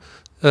hier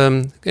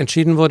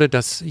entschieden wurde,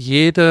 dass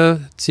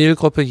jede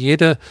Zielgruppe,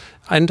 jede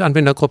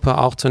Anwendergruppe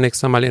auch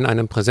zunächst einmal in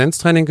einem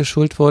Präsenztraining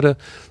geschult wurde,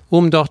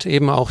 um dort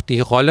eben auch die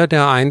Rolle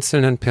der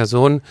einzelnen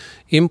Personen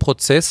im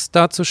Prozess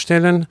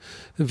darzustellen,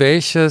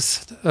 wie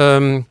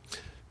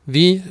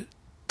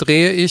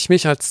drehe ich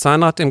mich als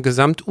Zahnrad im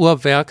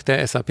Gesamtuhrwerk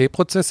der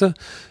SAP-Prozesse.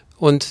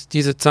 Und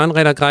diese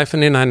Zahnräder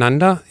greifen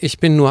ineinander. Ich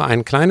bin nur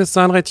ein kleines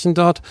Zahnrädchen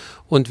dort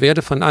und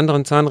werde von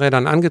anderen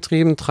Zahnrädern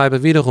angetrieben,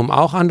 treibe wiederum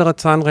auch andere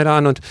Zahnräder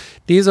an. Und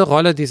diese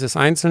Rolle dieses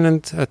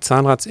einzelnen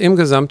Zahnrads im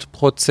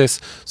Gesamtprozess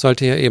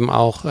sollte hier eben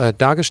auch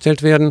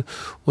dargestellt werden.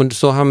 Und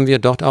so haben wir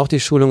dort auch die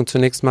Schulungen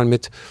zunächst mal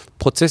mit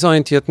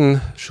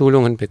prozessorientierten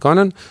Schulungen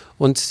begonnen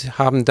und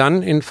haben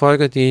dann in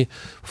Folge die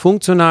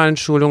funktionalen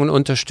Schulungen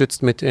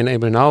unterstützt mit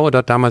Enable Now,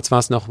 oder damals war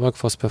es noch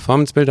Workforce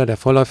Performance Builder, der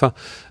Vorläufer,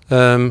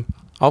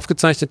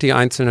 aufgezeichnet, die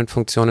einzelnen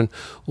Funktionen,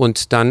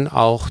 und dann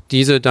auch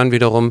diese dann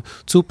wiederum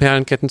zu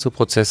Perlenketten, zu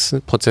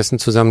Prozessen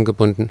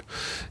zusammengebunden.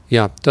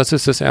 Ja, das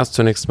ist es erst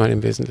zunächst mal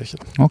im Wesentlichen.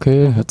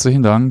 Okay,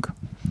 herzlichen Dank.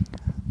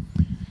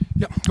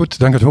 Ja, gut,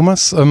 danke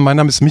Thomas. Mein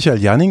Name ist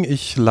Michael Janning,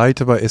 ich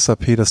leite bei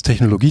SAP das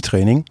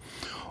Technologietraining.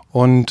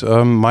 Und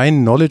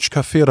mein Knowledge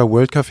Café oder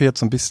World Café hat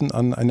so ein bisschen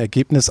an ein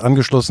Ergebnis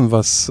angeschlossen,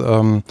 was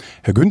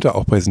Herr Günther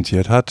auch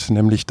präsentiert hat,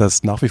 nämlich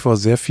dass nach wie vor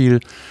sehr viel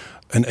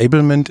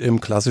Enablement im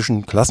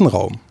klassischen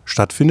Klassenraum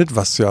stattfindet,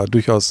 was ja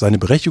durchaus seine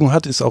Berechtigung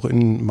hat, ist auch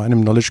in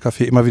meinem Knowledge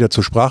Café immer wieder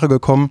zur Sprache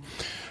gekommen,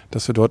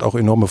 dass wir dort auch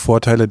enorme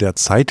Vorteile der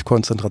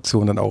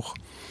Zeitkonzentration dann auch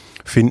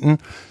finden.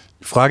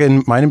 Die Frage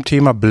in meinem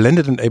Thema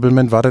Blended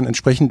Enablement war dann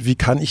entsprechend, wie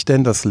kann ich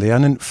denn das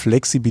Lernen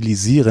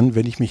flexibilisieren,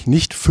 wenn ich mich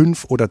nicht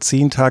 5 oder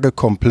 10 Tage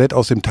komplett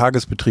aus dem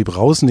Tagesbetrieb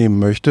rausnehmen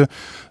möchte,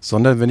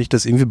 sondern wenn ich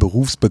das irgendwie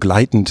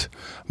berufsbegleitend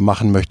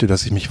machen möchte,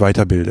 dass ich mich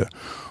weiterbilde.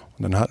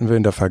 Und dann hatten wir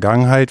in der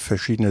Vergangenheit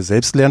verschiedene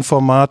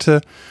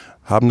Selbstlernformate,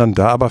 haben dann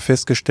da aber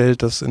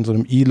festgestellt, dass in so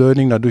einem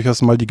E-Learning da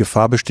durchaus mal die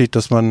Gefahr besteht,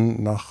 dass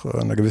man nach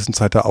einer gewissen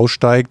Zeit da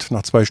aussteigt,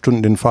 nach 2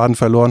 Stunden den Faden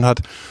verloren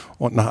hat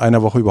und nach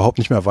einer Woche überhaupt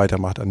nicht mehr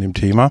weitermacht an dem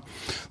Thema,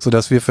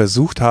 sodass wir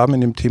versucht haben,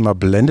 in dem Thema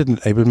Blended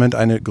Enablement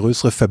eine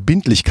größere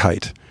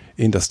Verbindlichkeit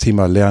in das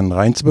Thema Lernen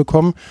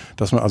reinzubekommen,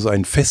 dass man also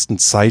einen festen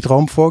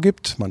Zeitraum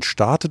vorgibt. Man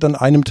startet an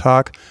einem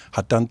Tag,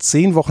 hat dann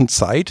 10 Wochen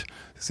Zeit,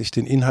 sich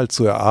den Inhalt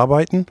zu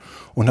erarbeiten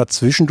und hat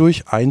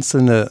zwischendurch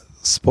einzelne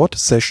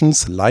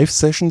Spot-Sessions,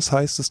 Live-Sessions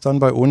heißt es dann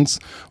bei uns,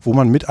 wo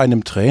man mit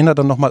einem Trainer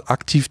dann nochmal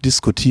aktiv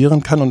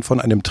diskutieren kann und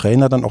von einem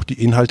Trainer dann auch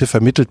die Inhalte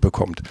vermittelt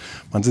bekommt.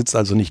 Man sitzt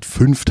also nicht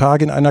 5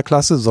 Tage in einer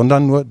Klasse,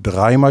 sondern nur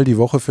 3-mal die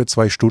Woche für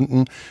 2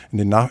 Stunden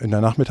in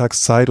der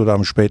Nachmittagszeit oder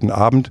am späten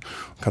Abend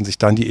und kann sich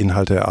dann die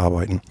Inhalte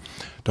erarbeiten.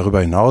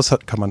 Darüber hinaus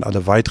kann man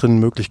alle weiteren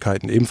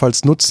Möglichkeiten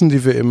ebenfalls nutzen,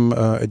 die wir im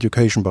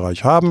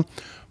Education-Bereich haben.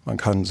 Man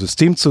kann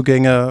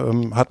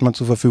Systemzugänge, hat man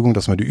zur Verfügung,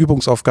 dass man die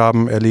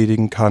Übungsaufgaben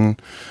erledigen kann.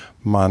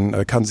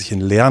 Man kann sich in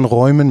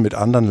Lernräumen mit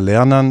anderen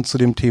Lernern zu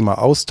dem Thema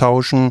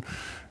austauschen,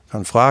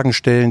 kann Fragen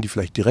stellen, die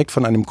vielleicht direkt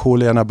von einem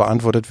Co-Lerner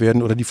beantwortet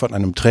werden oder die von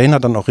einem Trainer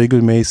dann auch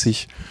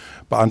regelmäßig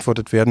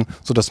beantwortet werden,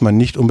 sodass man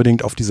nicht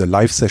unbedingt auf diese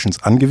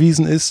Live-Sessions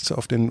angewiesen ist,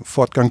 auf den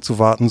Fortgang zu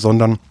warten,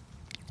 sondern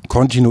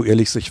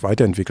kontinuierlich sich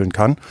weiterentwickeln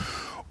kann.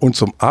 Und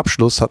zum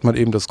Abschluss hat man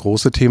eben das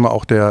große Thema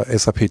auch der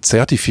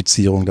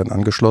SAP-Zertifizierung dann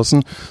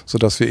angeschlossen,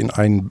 sodass wir in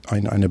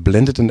eine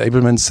Blended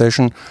Enablement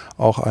Session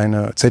auch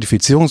eine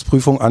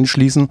Zertifizierungsprüfung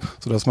anschließen,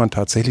 sodass man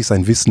tatsächlich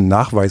sein Wissen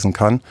nachweisen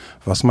kann,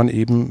 was man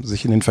eben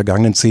sich in den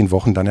vergangenen 10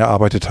 Wochen dann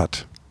erarbeitet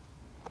hat.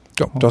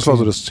 Ja, okay. Das war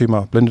so das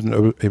Thema Blended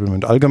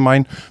Enablement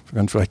allgemein. Wir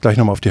können vielleicht gleich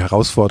nochmal auf die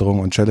Herausforderungen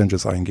und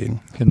Challenges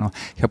eingehen. Genau.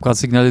 Ich habe gerade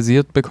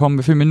signalisiert bekommen,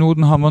 wie viele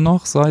Minuten haben wir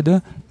noch,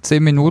 Seide?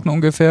 10 Minuten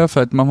ungefähr.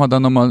 Vielleicht machen wir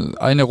dann nochmal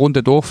eine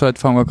Runde durch. Vielleicht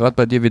fangen wir gerade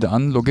bei dir wieder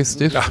an,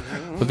 logistisch. Ja.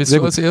 Bist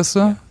du als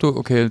Erster?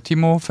 Okay,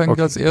 Timo fängt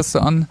als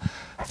Erster an.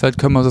 Vielleicht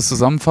können wir das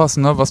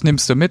zusammenfassen. Ne? Was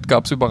nimmst du mit?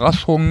 Gab es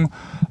Überraschungen?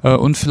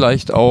 Und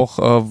vielleicht auch,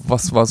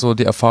 was war so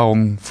die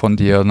Erfahrung von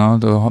dir? Ne?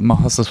 Du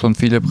hast schon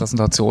viele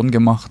Präsentationen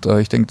gemacht.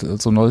 Ich denke,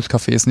 so ein Knowledge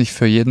Café ist nicht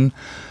für jeden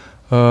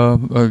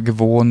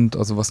gewohnt.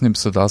 Also was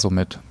nimmst du da so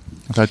mit?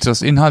 Vielleicht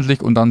das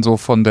inhaltlich und dann so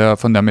von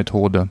der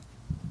Methode.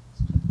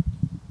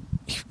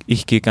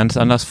 Ich gehe ganz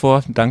anders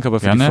vor. Danke aber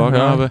für die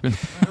Vorgabe.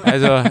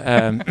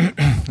 Ja,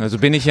 also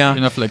bin ich ja,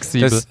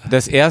 flexibel.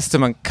 Das Erste,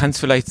 man kann es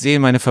vielleicht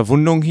sehen, meine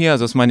Verwundung hier,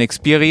 also aus meiner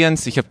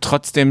Experience. Ich habe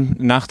trotzdem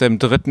nach dem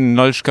 3.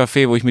 Knowledge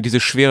Café, wo ich mir diese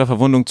schwere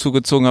Verwundung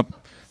zugezogen habe,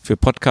 für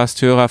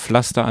Podcast-Hörer,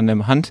 Pflaster an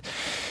der Hand,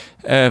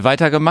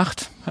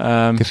 weitergemacht.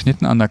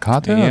 Geschnitten an der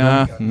Karte?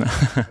 Ja,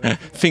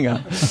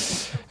 Finger.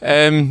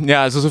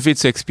 Ja, also so viel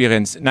zur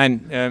Experience.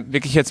 Nein,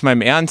 wirklich jetzt mal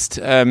im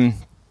Ernst.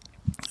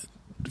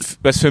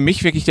 Was für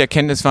mich wirklich die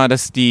Erkenntnis war,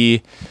 dass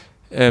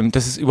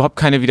es überhaupt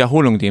keine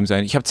Wiederholung dem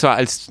sein. Ich habe zwar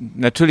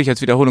natürlich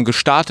als Wiederholung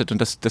gestartet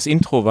und das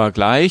Intro war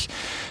gleich,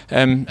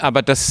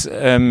 aber dass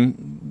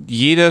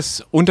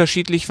jedes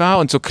unterschiedlich war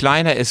und so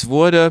kleiner es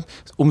wurde,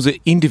 umso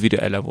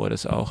individueller wurde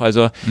es auch.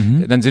 Also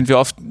dann sind wir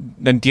oft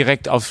dann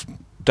direkt auf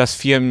das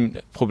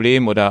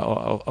Firmenproblem oder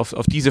auf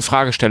diese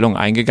Fragestellung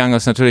eingegangen,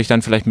 was natürlich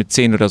dann vielleicht mit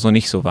 10 oder so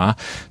nicht so war,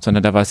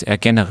 sondern da war es eher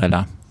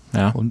genereller.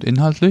 Ja. Und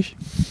inhaltlich?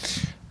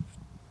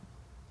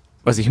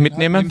 Was ich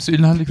mitnehme?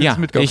 Ja,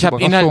 ich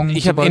habe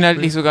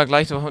inhaltlich sogar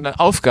gleich eine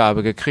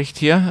Aufgabe gekriegt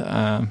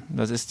hier.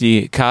 Das ist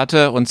die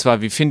Karte und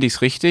zwar, wie finde ich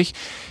es richtig?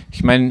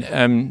 Ich meine,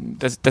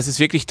 das ist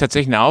wirklich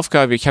tatsächlich eine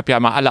Aufgabe. Ich habe ja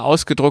mal alle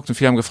ausgedruckt und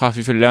viele haben gefragt,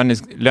 wie viele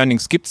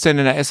Learnings gibt es denn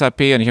in der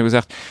SAP? Und ich habe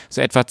gesagt, so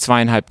etwa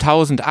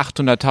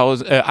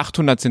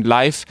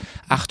 2.500,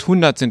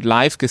 800 sind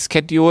live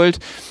gescheduled.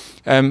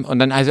 Und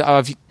dann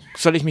aber wie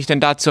soll ich mich denn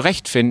da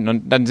zurechtfinden?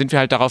 Und dann sind wir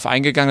halt darauf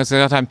eingegangen, dass wir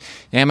gesagt haben,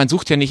 ja, man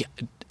sucht ja nicht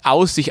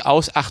sich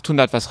aus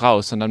 800 was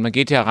raus, sondern man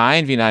geht ja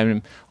rein, wie in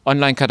einem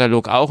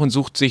Online-Katalog auch, und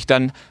sucht sich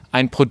dann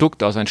ein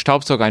Produkt aus, ein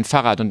Staubsauger, ein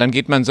Fahrrad, und dann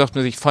sucht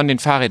man sich von den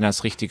Fahrrädern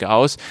das Richtige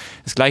aus.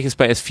 Das Gleiche ist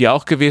bei S4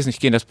 auch gewesen. Ich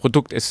gehe in das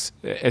Produkt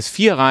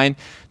S4 rein,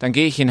 dann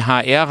gehe ich in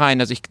HR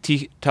rein, also ich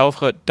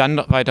tauche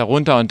dann weiter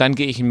runter und dann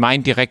gehe ich in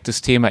mein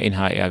direktes Thema in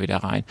HR wieder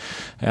rein.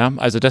 Ja,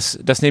 also das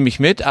nehme ich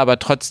mit, aber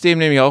trotzdem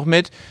nehme ich auch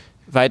mit,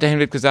 weiterhin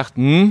wird gesagt,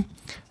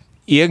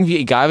 irgendwie,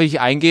 egal wie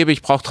ich eingebe,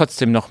 ich brauche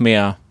trotzdem noch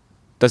mehr,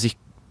 dass ich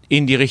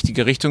in die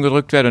richtige Richtung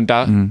gedrückt werde, und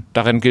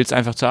darin gilt es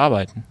einfach zu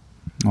arbeiten.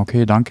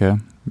 Okay, danke.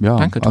 Ja,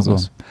 danke, Thomas.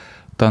 Also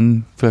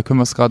dann vielleicht können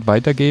wir es gerade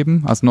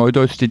weitergeben. Als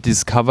Neudeutsch steht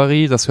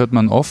Discovery, das hört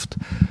man oft,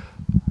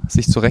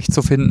 sich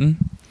zurechtzufinden.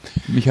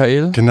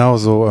 Michael? Genau,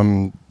 so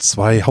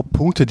 2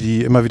 Hauptpunkte,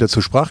 die immer wieder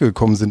zur Sprache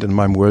gekommen sind in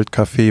meinem World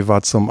Café,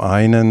 war zum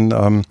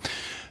einen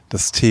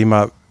das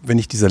Thema, wenn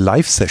ich diese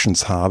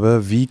Live-Sessions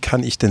habe, wie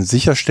kann ich denn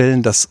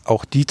sicherstellen, dass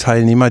auch die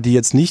Teilnehmer, die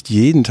jetzt nicht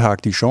jeden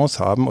Tag die Chance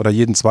haben oder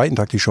jeden zweiten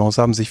Tag die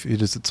Chance haben, sich für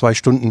diese 2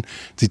 Stunden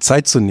die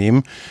Zeit zu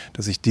nehmen,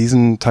 dass ich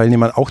diesen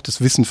Teilnehmern auch das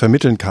Wissen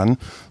vermitteln kann,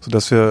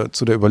 sodass wir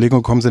zu der Überlegung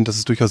gekommen sind, dass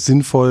es durchaus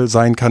sinnvoll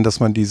sein kann,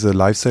 dass man diese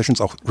Live-Sessions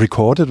auch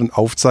recordet und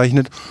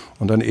aufzeichnet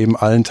und dann eben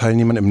allen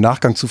Teilnehmern im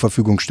Nachgang zur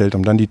Verfügung stellt,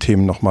 um dann die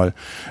Themen nochmal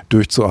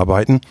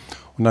durchzuarbeiten.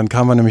 Und dann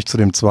kamen wir nämlich zu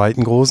dem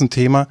zweiten großen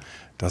Thema,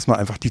 dass man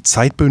einfach die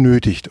Zeit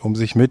benötigt, um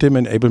sich mit dem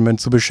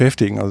Enablement zu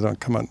beschäftigen. Also da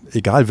kann man,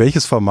 egal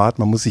welches Format,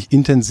 man muss sich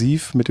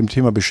intensiv mit dem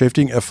Thema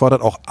beschäftigen,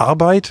 erfordert auch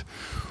Arbeit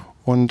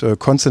und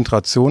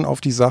Konzentration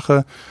auf die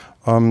Sache.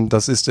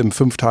 Das ist im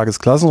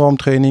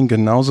 5-Tages-Klassenraumtraining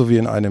genauso wie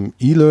in einem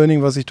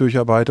E-Learning, was ich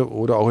durcharbeite,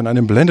 oder auch in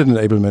einem Blended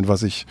Enablement,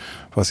 was ich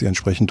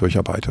entsprechend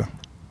durcharbeite.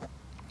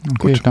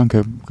 Okay, gut.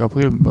 Danke.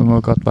 Gabriel, wollen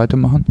wir gerade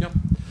weitermachen?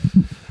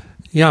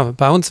 Ja,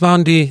 bei uns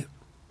waren die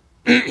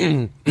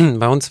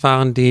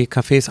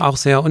Cafés auch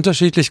sehr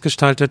unterschiedlich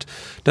gestaltet.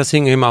 Das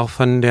hing eben auch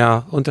von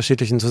der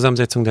unterschiedlichen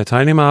Zusammensetzung der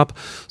Teilnehmer ab.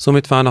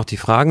 Somit waren auch die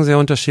Fragen sehr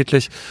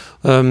unterschiedlich.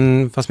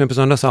 Was mir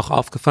besonders auch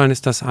aufgefallen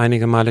ist, dass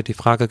einige Male die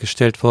Frage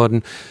gestellt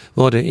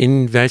wurde,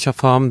 in welcher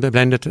Form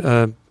bindet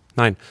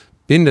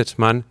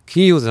man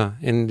Key-User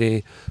in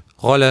die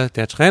Rolle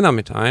der Trainer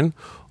mit ein,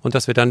 und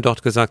dass wir dann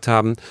dort gesagt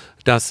haben,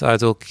 dass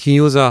also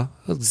Key-User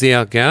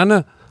sehr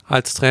gerne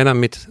als Trainer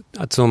mit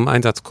zum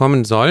Einsatz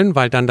kommen sollen,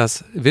 weil dann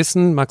das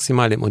Wissen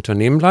maximal im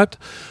Unternehmen bleibt,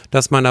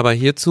 dass man aber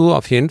hierzu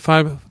auf jeden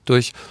Fall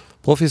durch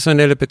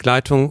professionelle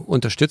Begleitung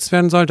unterstützt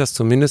werden soll, dass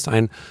zumindest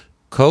ein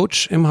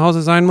Coach im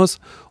Hause sein muss,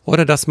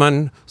 oder dass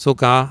man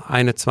sogar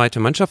eine zweite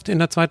Mannschaft in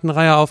der zweiten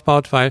Reihe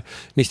aufbaut, weil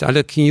nicht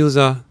alle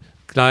Key-User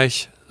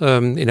gleich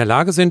in der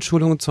Lage sind,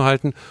 Schulungen zu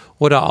halten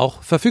oder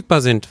auch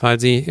verfügbar sind, weil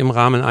sie im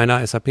Rahmen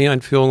einer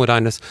SAP-Einführung oder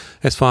eines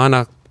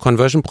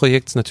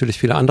S4HANA-Conversion-Projekts natürlich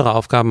viele andere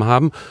Aufgaben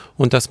haben,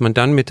 und dass man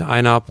dann mit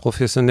einer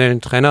professionellen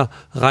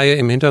Trainerreihe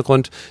im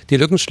Hintergrund die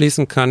Lücken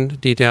schließen kann,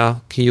 die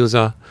der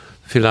Key-User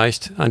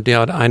vielleicht an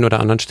der einen oder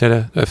anderen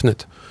Stelle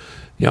öffnet.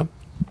 Ja.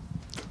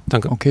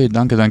 Danke. Okay,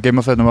 danke. Dann gehen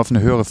wir vielleicht nochmal auf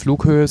eine höhere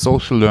Flughöhe.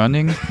 Social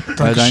Learning,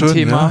 Dankeschön, dein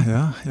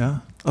Thema. Ja.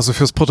 Also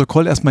fürs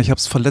Protokoll erstmal, ich habe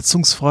es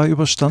verletzungsfrei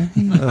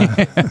überstanden.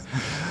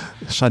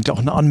 Scheint ja auch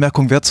eine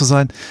Anmerkung wert zu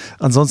sein.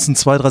 Ansonsten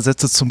 2, 3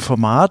 Sätze zum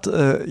Format.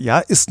 Ja,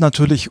 ist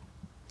natürlich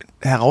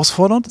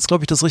herausfordernd, ist,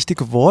 glaube ich, das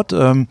richtige Wort.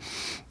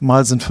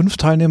 Mal sind 5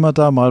 Teilnehmer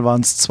da, mal waren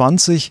es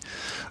 20.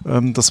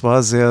 Das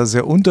war sehr,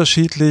 sehr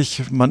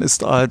unterschiedlich. Man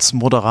ist als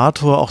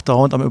Moderator auch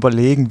dauernd am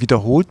Überlegen,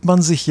 wiederholt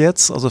man sich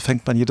jetzt? Also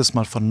fängt man jedes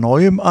Mal von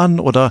Neuem an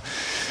oder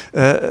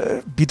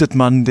bietet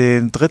man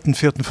den 3.,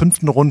 4., 5.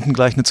 Runden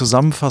gleich eine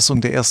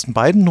Zusammenfassung der ersten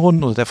beiden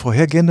Runden oder der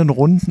vorhergehenden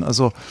Runden?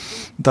 Also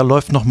da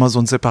läuft nochmal so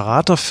ein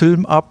separater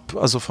Film ab.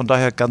 Also von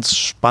daher ganz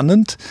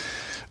spannend.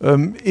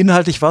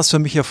 Inhaltlich war es für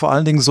mich ja vor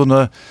allen Dingen so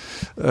eine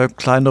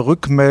kleine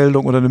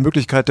Rückmeldung oder eine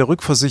Möglichkeit der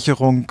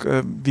Rückversicherung.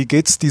 Wie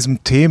geht es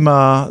diesem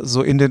Thema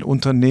so in den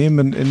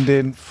Unternehmen, in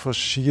den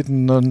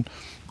verschiedenen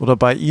oder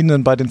bei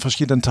Ihnen, bei den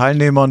verschiedenen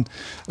Teilnehmern?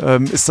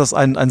 Ist das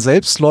ein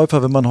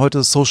Selbstläufer, wenn man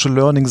heute Social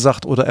Learning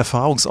sagt oder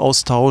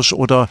Erfahrungsaustausch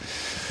oder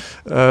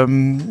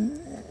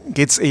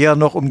geht es eher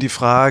noch um die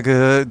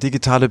Frage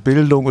digitale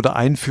Bildung oder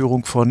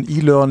Einführung von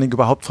E-Learning,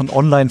 überhaupt von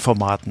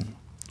Online-Formaten?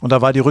 Und da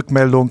war die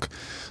Rückmeldung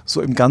so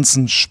im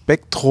ganzen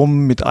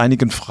Spektrum mit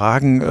einigen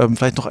Fragen,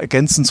 vielleicht noch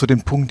ergänzend zu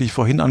den Punkten, die ich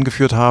vorhin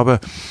angeführt habe.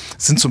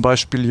 Sind zum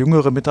Beispiel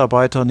jüngere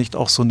Mitarbeiter nicht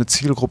auch so eine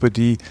Zielgruppe,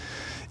 die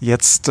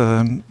jetzt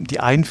die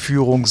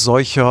Einführung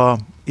solcher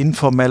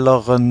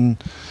informelleren,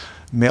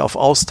 mehr auf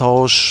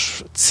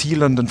Austausch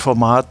zielenden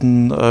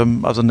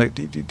Formaten, also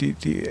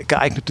die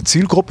geeignete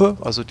Zielgruppe,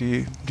 also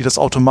die das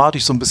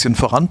automatisch so ein bisschen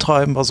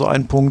vorantreiben, war so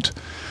ein Punkt.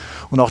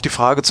 Und auch die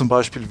Frage zum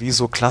Beispiel, wie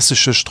so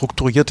klassische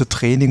strukturierte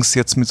Trainings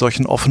jetzt mit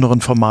solchen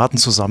offeneren Formaten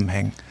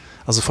zusammenhängen.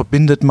 Also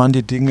verbindet man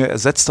die Dinge,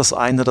 ersetzt das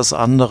eine das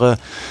andere?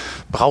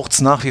 Braucht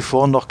es nach wie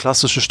vor noch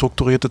klassische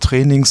strukturierte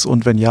Trainings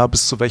und wenn ja,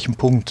 bis zu welchem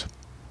Punkt?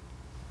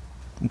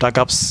 Und da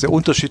gab es sehr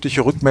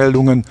unterschiedliche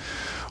Rückmeldungen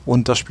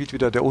und da spielt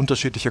wieder der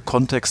unterschiedliche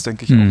Kontext,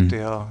 denke ich,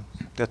 auch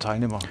der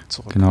Teilnehmer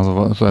zurück.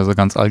 Genau, also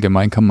ganz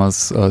allgemein kann man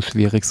es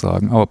schwierig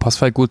sagen. Aber passt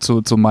vielleicht gut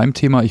zu meinem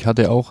Thema. Ich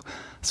hatte auch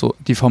so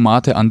die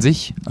Formate an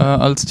sich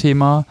als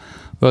Thema,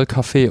 World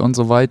Café und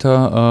so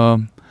weiter.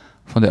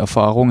 Von der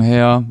Erfahrung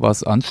her war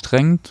es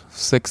anstrengend.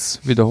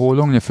 5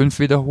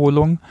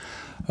 Wiederholungen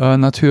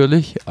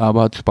natürlich,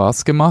 aber hat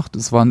Spaß gemacht.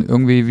 Es waren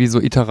irgendwie wie so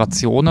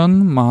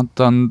Iterationen. Man hat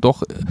dann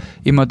doch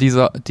immer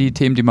die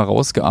Themen, die man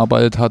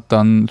rausgearbeitet hat,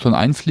 dann schon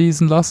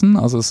einfließen lassen.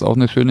 Also es ist auch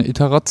eine schöne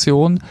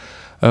Iteration.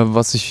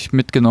 Was ich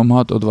mitgenommen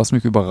hat oder was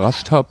mich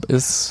überrascht hat,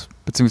 ist,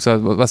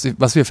 beziehungsweise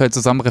was wir vielleicht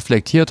zusammen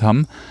reflektiert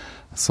haben,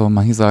 so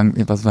manche sagen,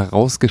 was wir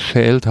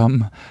rausgeschält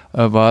haben,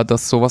 war,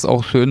 dass sowas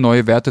auch schön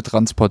neue Werte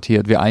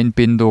transportiert, wie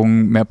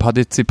Einbindung, mehr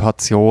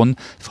Partizipation.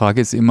 Die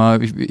Frage ist immer,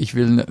 ich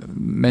will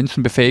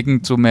Menschen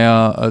befähigen zu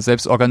mehr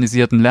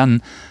selbstorganisierten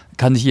Lernen,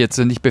 kann ich jetzt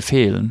nicht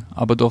befehlen.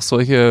 Aber durch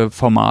solche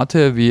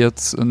Formate wie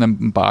jetzt in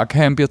einem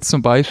Barcamp jetzt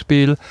zum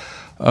Beispiel,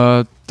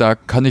 da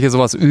kann ich ja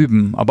sowas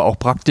üben, aber auch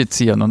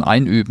praktizieren und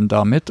einüben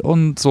damit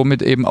und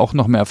somit eben auch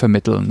noch mehr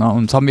vermitteln. Ne?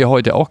 Und das haben wir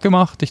heute auch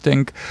gemacht. Ich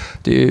denke,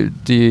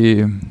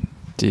 die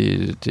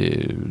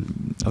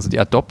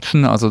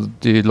Adoption, also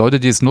die Leute,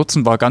 die es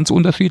nutzen, war ganz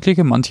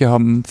unterschiedliche. Manche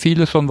haben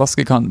viele schon was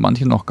gekannt,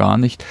 manche noch gar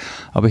nicht.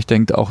 Aber ich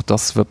denke, auch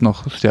das wird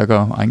noch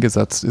stärker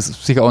eingesetzt.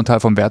 Ist sicher auch ein Teil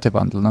vom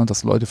Wertewandel, ne?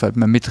 Dass Leute vielleicht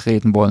mehr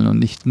mitreden wollen und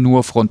nicht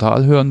nur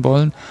frontal hören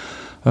wollen.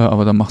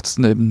 Aber da macht es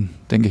eben,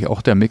 denke ich,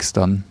 auch der Mix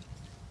dann.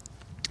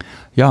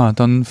 Ja,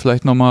 dann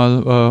vielleicht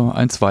nochmal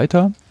eins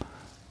weiter.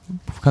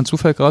 Kannst du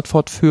vielleicht gerade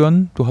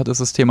fortführen? Du hattest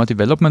das Thema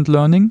Development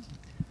Learning.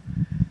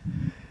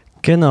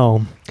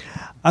 Genau.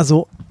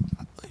 Also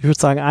ich würde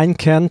sagen, ein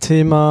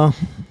Kernthema,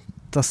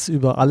 das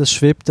über alles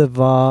schwebte,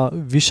 war,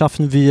 wie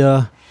schaffen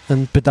wir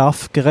ein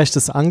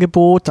bedarfsgerechtes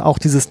Angebot? Auch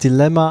dieses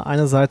Dilemma,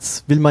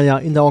 einerseits will man ja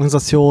in der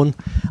Organisation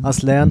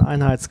als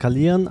Lerneinheit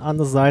skalieren,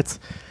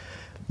 andererseits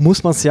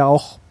muss man es ja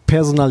auch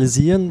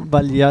personalisieren,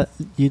 weil ja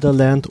jeder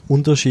lernt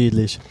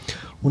unterschiedlich.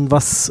 Und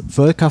was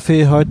World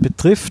Café heute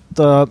betrifft,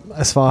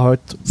 es war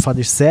heute, fand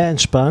ich, sehr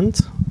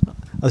entspannt.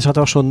 Also ich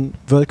hatte auch schon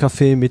World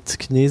Café mit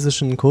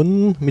chinesischen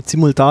Kunden, mit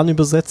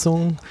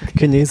Simultanübersetzung,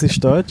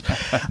 Chinesisch-Deutsch.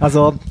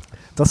 Also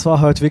das war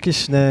heute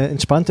wirklich eine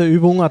entspannte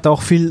Übung, hat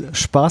auch viel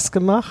Spaß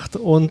gemacht.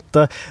 Und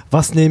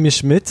was nehme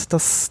ich mit,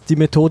 dass die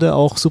Methode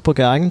auch super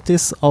geeignet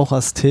ist, auch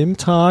als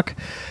Themen-Tag,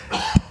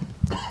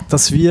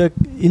 dass wir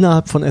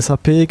innerhalb von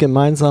SAP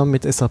gemeinsam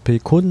mit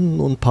SAP-Kunden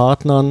und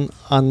Partnern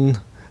an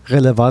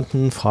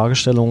relevanten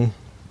Fragestellungen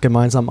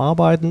gemeinsam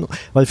arbeiten,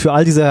 weil für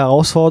all diese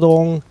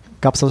Herausforderungen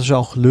gab es natürlich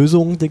auch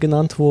Lösungen, die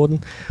genannt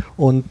wurden.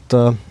 Und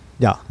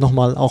ja,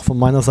 nochmal auch von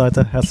meiner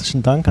Seite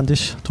herzlichen Dank an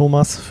dich,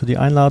 Thomas, für die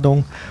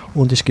Einladung.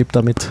 Und ich gebe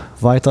damit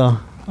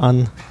weiter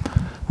an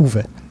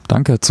Uwe.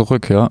 Danke,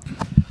 zurück, ja.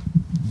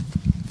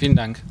 Vielen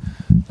Dank.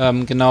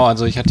 Genau,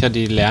 also ich hatte ja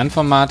die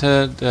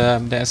Lernformate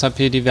der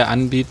SAP, die wir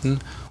anbieten.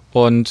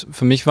 Und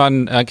für mich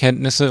waren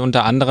Erkenntnisse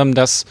unter anderem,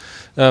 dass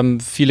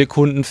viele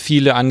Kunden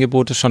viele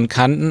Angebote schon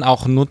kannten,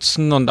 auch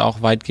nutzen und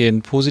auch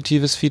weitgehend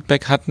positives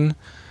Feedback hatten.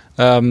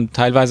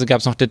 Teilweise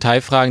gab es noch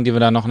Detailfragen, die wir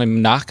dann noch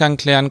im Nachgang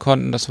klären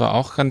konnten. Das war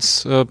auch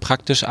ganz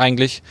praktisch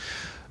eigentlich.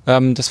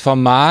 Das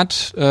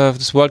Format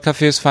des World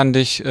Cafés fand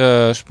ich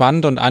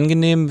spannend und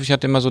angenehm. Ich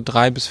hatte immer so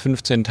 3 bis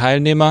 15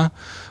 Teilnehmer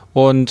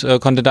und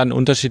konnte dann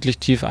unterschiedlich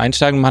tief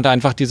einsteigen. Man hatte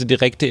einfach diese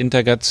direkte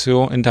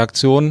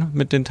Interaktion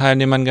mit den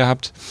Teilnehmern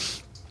gehabt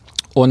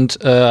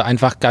und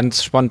einfach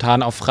ganz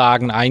spontan auf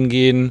Fragen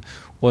eingehen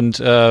und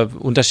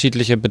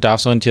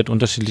bedarfsorientiert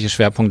unterschiedliche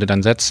Schwerpunkte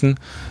dann setzen.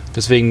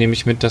 Deswegen nehme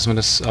ich mit, dass man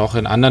das auch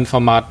in anderen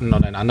Formaten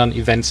oder in anderen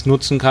Events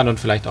nutzen kann und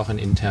vielleicht auch in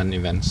internen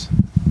Events.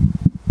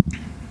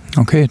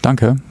 Okay,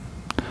 danke.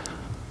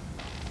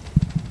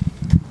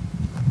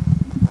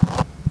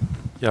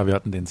 Ja, wir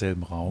hatten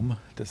denselben Raum,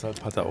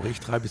 deshalb hatte auch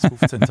ich 3 bis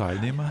 15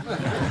 Teilnehmer.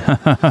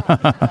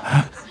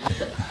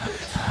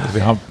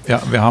 Also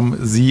wir haben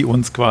Sie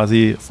uns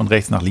quasi von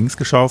rechts nach links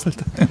geschaufelt.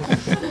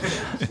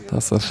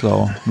 Das ist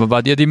schlau.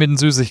 War dir die mit den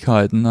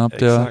Süßigkeiten?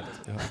 Habt ihr Exakt,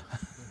 ja.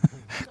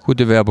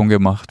 Gute Werbung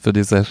gemacht für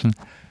die Session?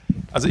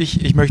 Also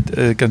ich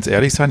möchte ganz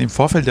ehrlich sein, im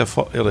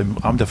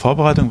Rahmen der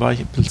Vorbereitung war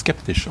ich ein bisschen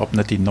skeptisch, ob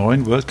nicht die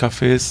neuen World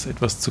Cafés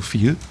etwas zu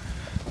viel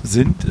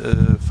sind,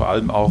 vor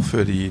allem auch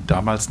für die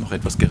damals noch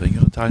etwas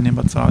geringere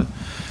Teilnehmerzahl.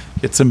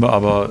 Jetzt sind wir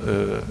aber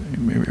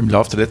im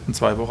Laufe der letzten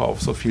 2 Wochen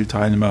auf so viele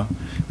Teilnehmer,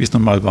 wie es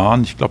nun mal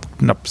waren. Ich glaube,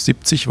 knapp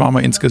 70 waren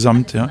wir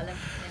insgesamt. Ja.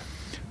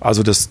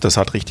 Also das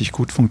hat richtig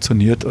gut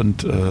funktioniert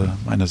und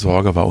meine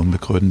Sorge war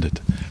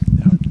unbegründet.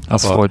 Ja.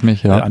 Das freut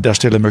mich, ja. An der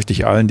Stelle möchte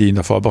ich allen, die in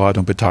der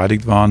Vorbereitung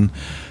beteiligt waren,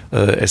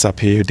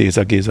 SAP,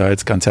 DSAG sei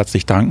jetzt ganz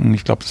herzlich danken.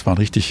 Ich glaube, das war ein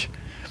richtig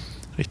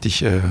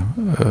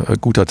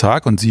guter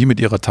Tag und Sie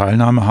mit Ihrer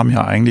Teilnahme haben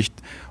ja eigentlich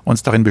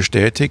uns darin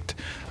bestätigt,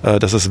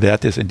 dass es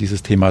wert ist, in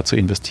dieses Thema zu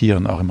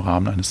investieren, auch im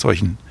Rahmen eines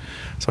solchen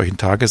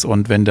Tages.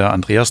 Und wenn der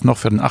Andreas noch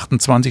für den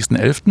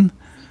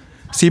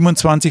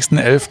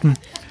 27.11.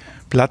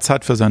 Platz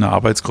hat für seine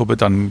Arbeitsgruppe,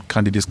 dann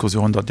kann die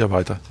Diskussion dort ja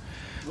weiter.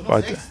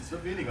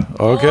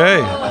 Okay.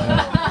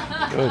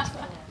 Gut.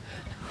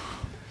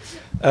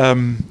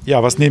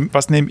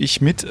 Was nehm ich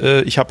mit?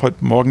 Ich habe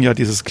heute Morgen ja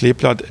dieses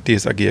Kleeblatt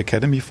DSAG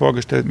Academy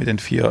vorgestellt mit den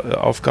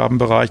 4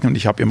 Aufgabenbereichen und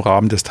ich habe im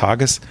Rahmen des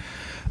Tages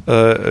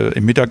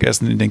im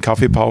Mittagessen, in den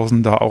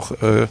Kaffeepausen da auch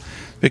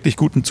wirklich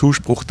guten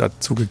Zuspruch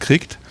dazu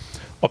gekriegt.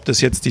 Ob das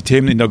jetzt die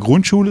Themen in der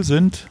Grundschule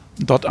sind,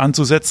 dort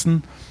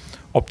anzusetzen,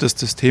 ob das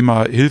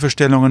Thema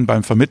Hilfestellungen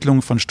beim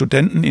Vermittlung von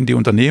Studenten in die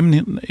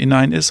Unternehmen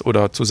hinein ist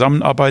oder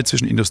Zusammenarbeit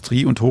zwischen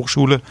Industrie und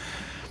Hochschule.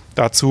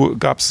 Dazu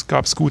gab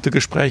es gute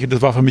Gespräche.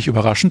 Das war für mich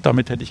überraschend.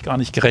 Damit hätte ich gar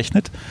nicht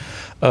gerechnet,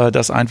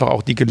 dass einfach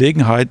auch die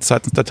Gelegenheit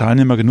seitens der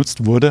Teilnehmer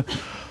genutzt wurde,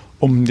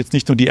 um jetzt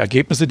nicht nur die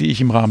Ergebnisse, die ich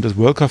im Rahmen des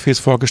World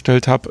Cafés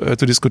vorgestellt habe,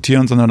 zu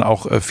diskutieren, sondern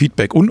auch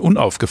Feedback und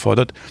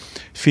unaufgefordert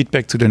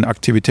Feedback zu den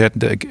Aktivitäten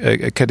der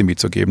Academy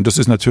zu geben. Das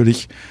ist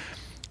natürlich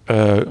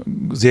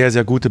sehr,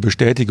 sehr gute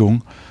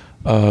Bestätigung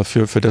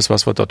für das,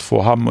 was wir dort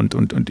vorhaben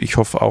und ich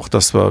hoffe auch,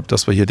 dass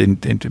wir hier den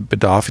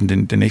Bedarf in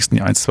den nächsten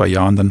 1-2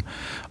 Jahren dann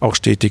auch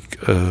stetig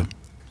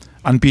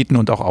anbieten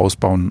und auch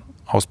ausbauen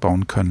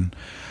können.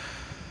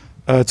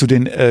 Zu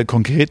den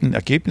konkreten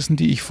Ergebnissen,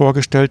 die ich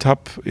vorgestellt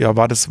habe, ja,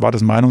 war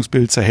das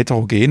Meinungsbild sehr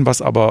heterogen,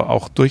 was aber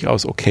auch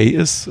durchaus okay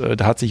ist.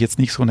 Da hat sich jetzt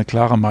nicht so eine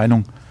klare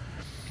Meinung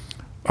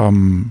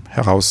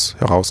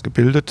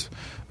herausgebildet.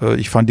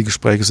 Ich fand die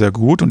Gespräche sehr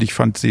gut und ich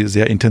fand sie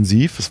sehr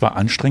intensiv. Es war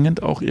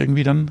anstrengend auch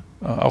irgendwie dann,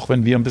 auch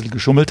wenn wir ein bisschen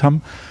geschummelt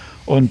haben.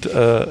 Und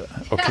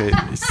okay,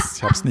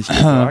 ich habe es nicht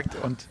gesagt.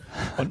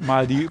 Und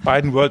mal die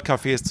beiden World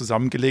Cafés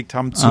zusammengelegt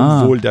haben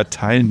zum Wohl der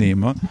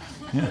Teilnehmer.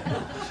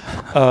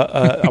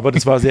 Aber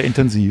das war sehr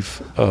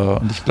intensiv.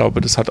 Und ich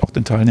glaube, das hat auch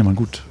den Teilnehmern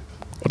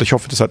ich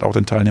hoffe, das hat auch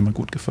den Teilnehmern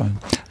gut gefallen.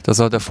 Das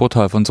ist halt der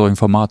Vorteil von solchen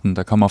Formaten.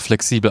 Da kann man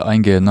flexibel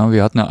eingehen. Ne?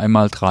 Wir hatten ja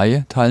einmal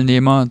 3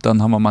 Teilnehmer,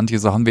 dann haben wir manche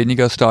Sachen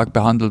weniger stark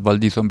behandelt, weil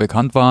die schon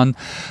bekannt waren.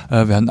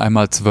 Wir hatten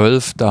einmal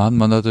 12, da haben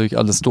wir natürlich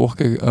alles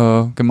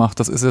durchgemacht.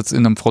 Das ist jetzt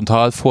in einem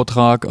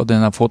Frontalvortrag oder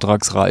in einer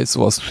Vortragsreihe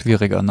sowas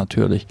schwieriger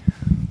natürlich.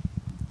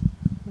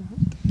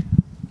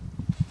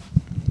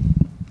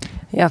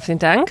 Ja, vielen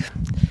Dank.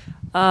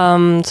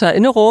 Zur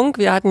Erinnerung,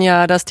 wir hatten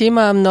ja das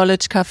Thema im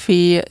Knowledge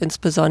Café,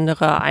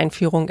 insbesondere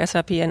Einführung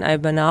SAP in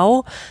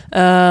Albenau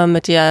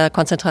mit der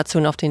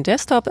Konzentration auf den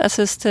Desktop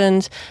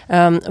Assistant,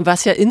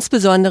 was ja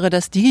insbesondere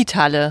das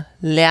digitale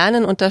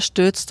Lernen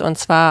unterstützt und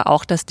zwar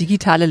auch das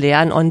digitale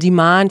Lernen on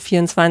Demand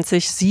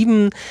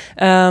 24/7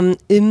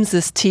 im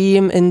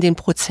System, in den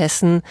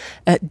Prozessen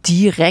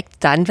direkt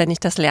dann, wenn ich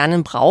das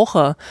Lernen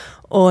brauche.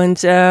 Und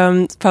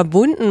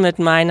verbunden mit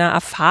meiner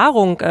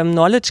Erfahrung im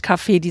Knowledge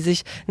Café, die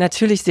sich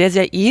natürlich sehr,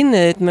 sehr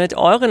ähnelt mit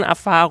euren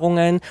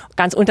Erfahrungen,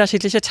 ganz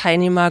unterschiedliche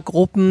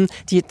Teilnehmergruppen,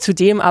 die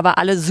zudem aber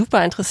alle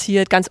super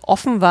interessiert, ganz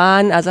offen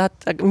waren. Also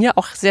hat mir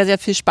auch sehr, sehr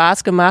viel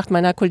Spaß gemacht,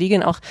 meiner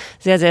Kollegin auch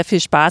sehr, sehr viel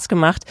Spaß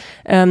gemacht,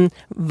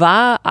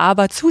 war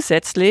aber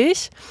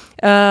zusätzlich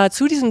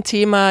zu diesem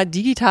Thema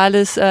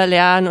digitales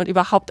Lernen und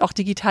überhaupt auch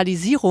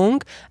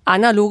Digitalisierung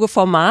analoge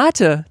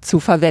Formate zu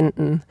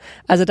verwenden.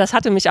 Also das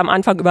hatte mich am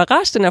Anfang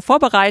überrascht in der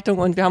Vorbereitung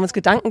und wir haben uns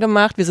Gedanken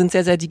gemacht. Wir sind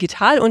sehr, sehr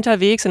digital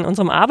unterwegs in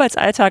unserem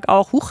Arbeitsalltag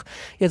auch.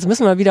 Jetzt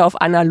müssen wir wieder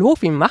auf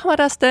analog. Wie machen wir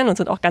das denn? Und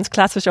sind auch ganz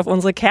klassisch auf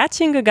unsere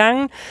Kärtchen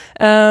gegangen.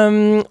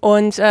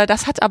 Und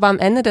das hat aber am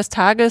Ende des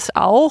Tages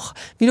auch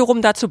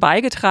wiederum dazu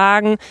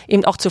beigetragen,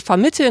 eben auch zu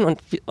vermitteln und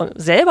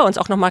selber uns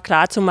auch nochmal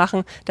klar zu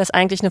machen, dass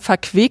eigentlich eine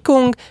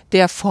Verquickung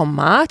der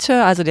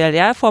Formate, also der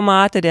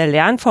Lehrformate, der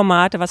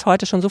Lernformate, was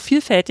heute schon so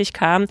vielfältig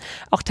kam,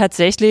 auch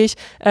tatsächlich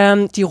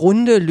die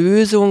runde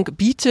Lösung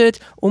bietet,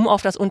 um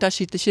auf das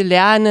unterschiedliche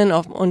Lernen,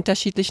 auf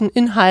unterschiedlichen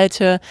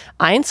Inhalte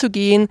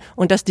einzugehen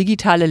und das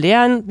digitale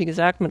Lernen, wie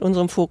gesagt, mit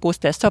unserem Fokus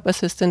Desktop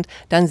Assistant,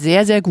 dann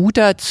sehr, sehr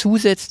guter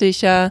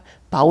zusätzlicher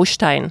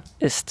Baustein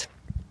ist.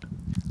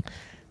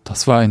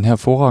 Das war ein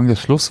hervorragendes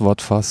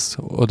Schlusswort fast,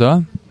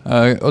 oder?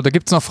 Oder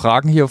gibt es noch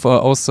Fragen hier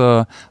aus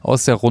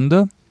der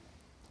Runde?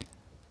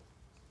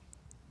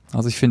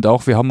 Also ich finde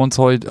auch, wir haben uns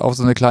heute auf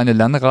so eine kleine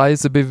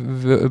Lernreise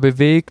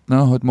bewegt.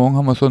 Ne? Heute Morgen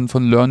haben wir schon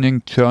von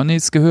Learning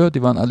Journeys gehört,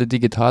 die waren alle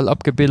digital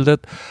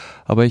abgebildet.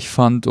 Aber ich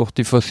fand durch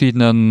die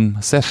verschiedenen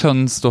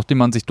Sessions, durch die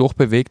man sich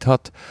durchbewegt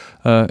hat,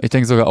 ich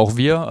denke sogar auch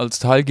wir als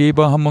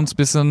Teilgeber haben uns ein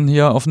bisschen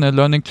hier auf eine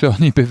Learning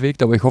Journey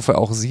bewegt, aber ich hoffe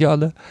auch Sie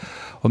alle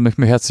und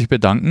möchte mich herzlich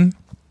bedanken.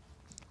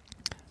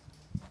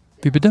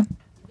 Wie bitte?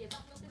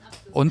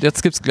 Und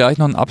jetzt gibt es gleich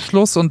noch einen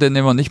Abschluss und den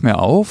nehmen wir nicht mehr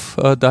auf.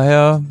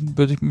 Daher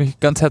würde ich mich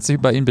ganz herzlich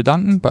bei Ihnen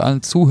bedanken, bei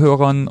allen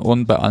Zuhörern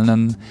und bei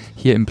allen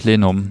hier im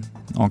Plenum.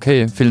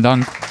 Okay, vielen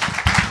Dank.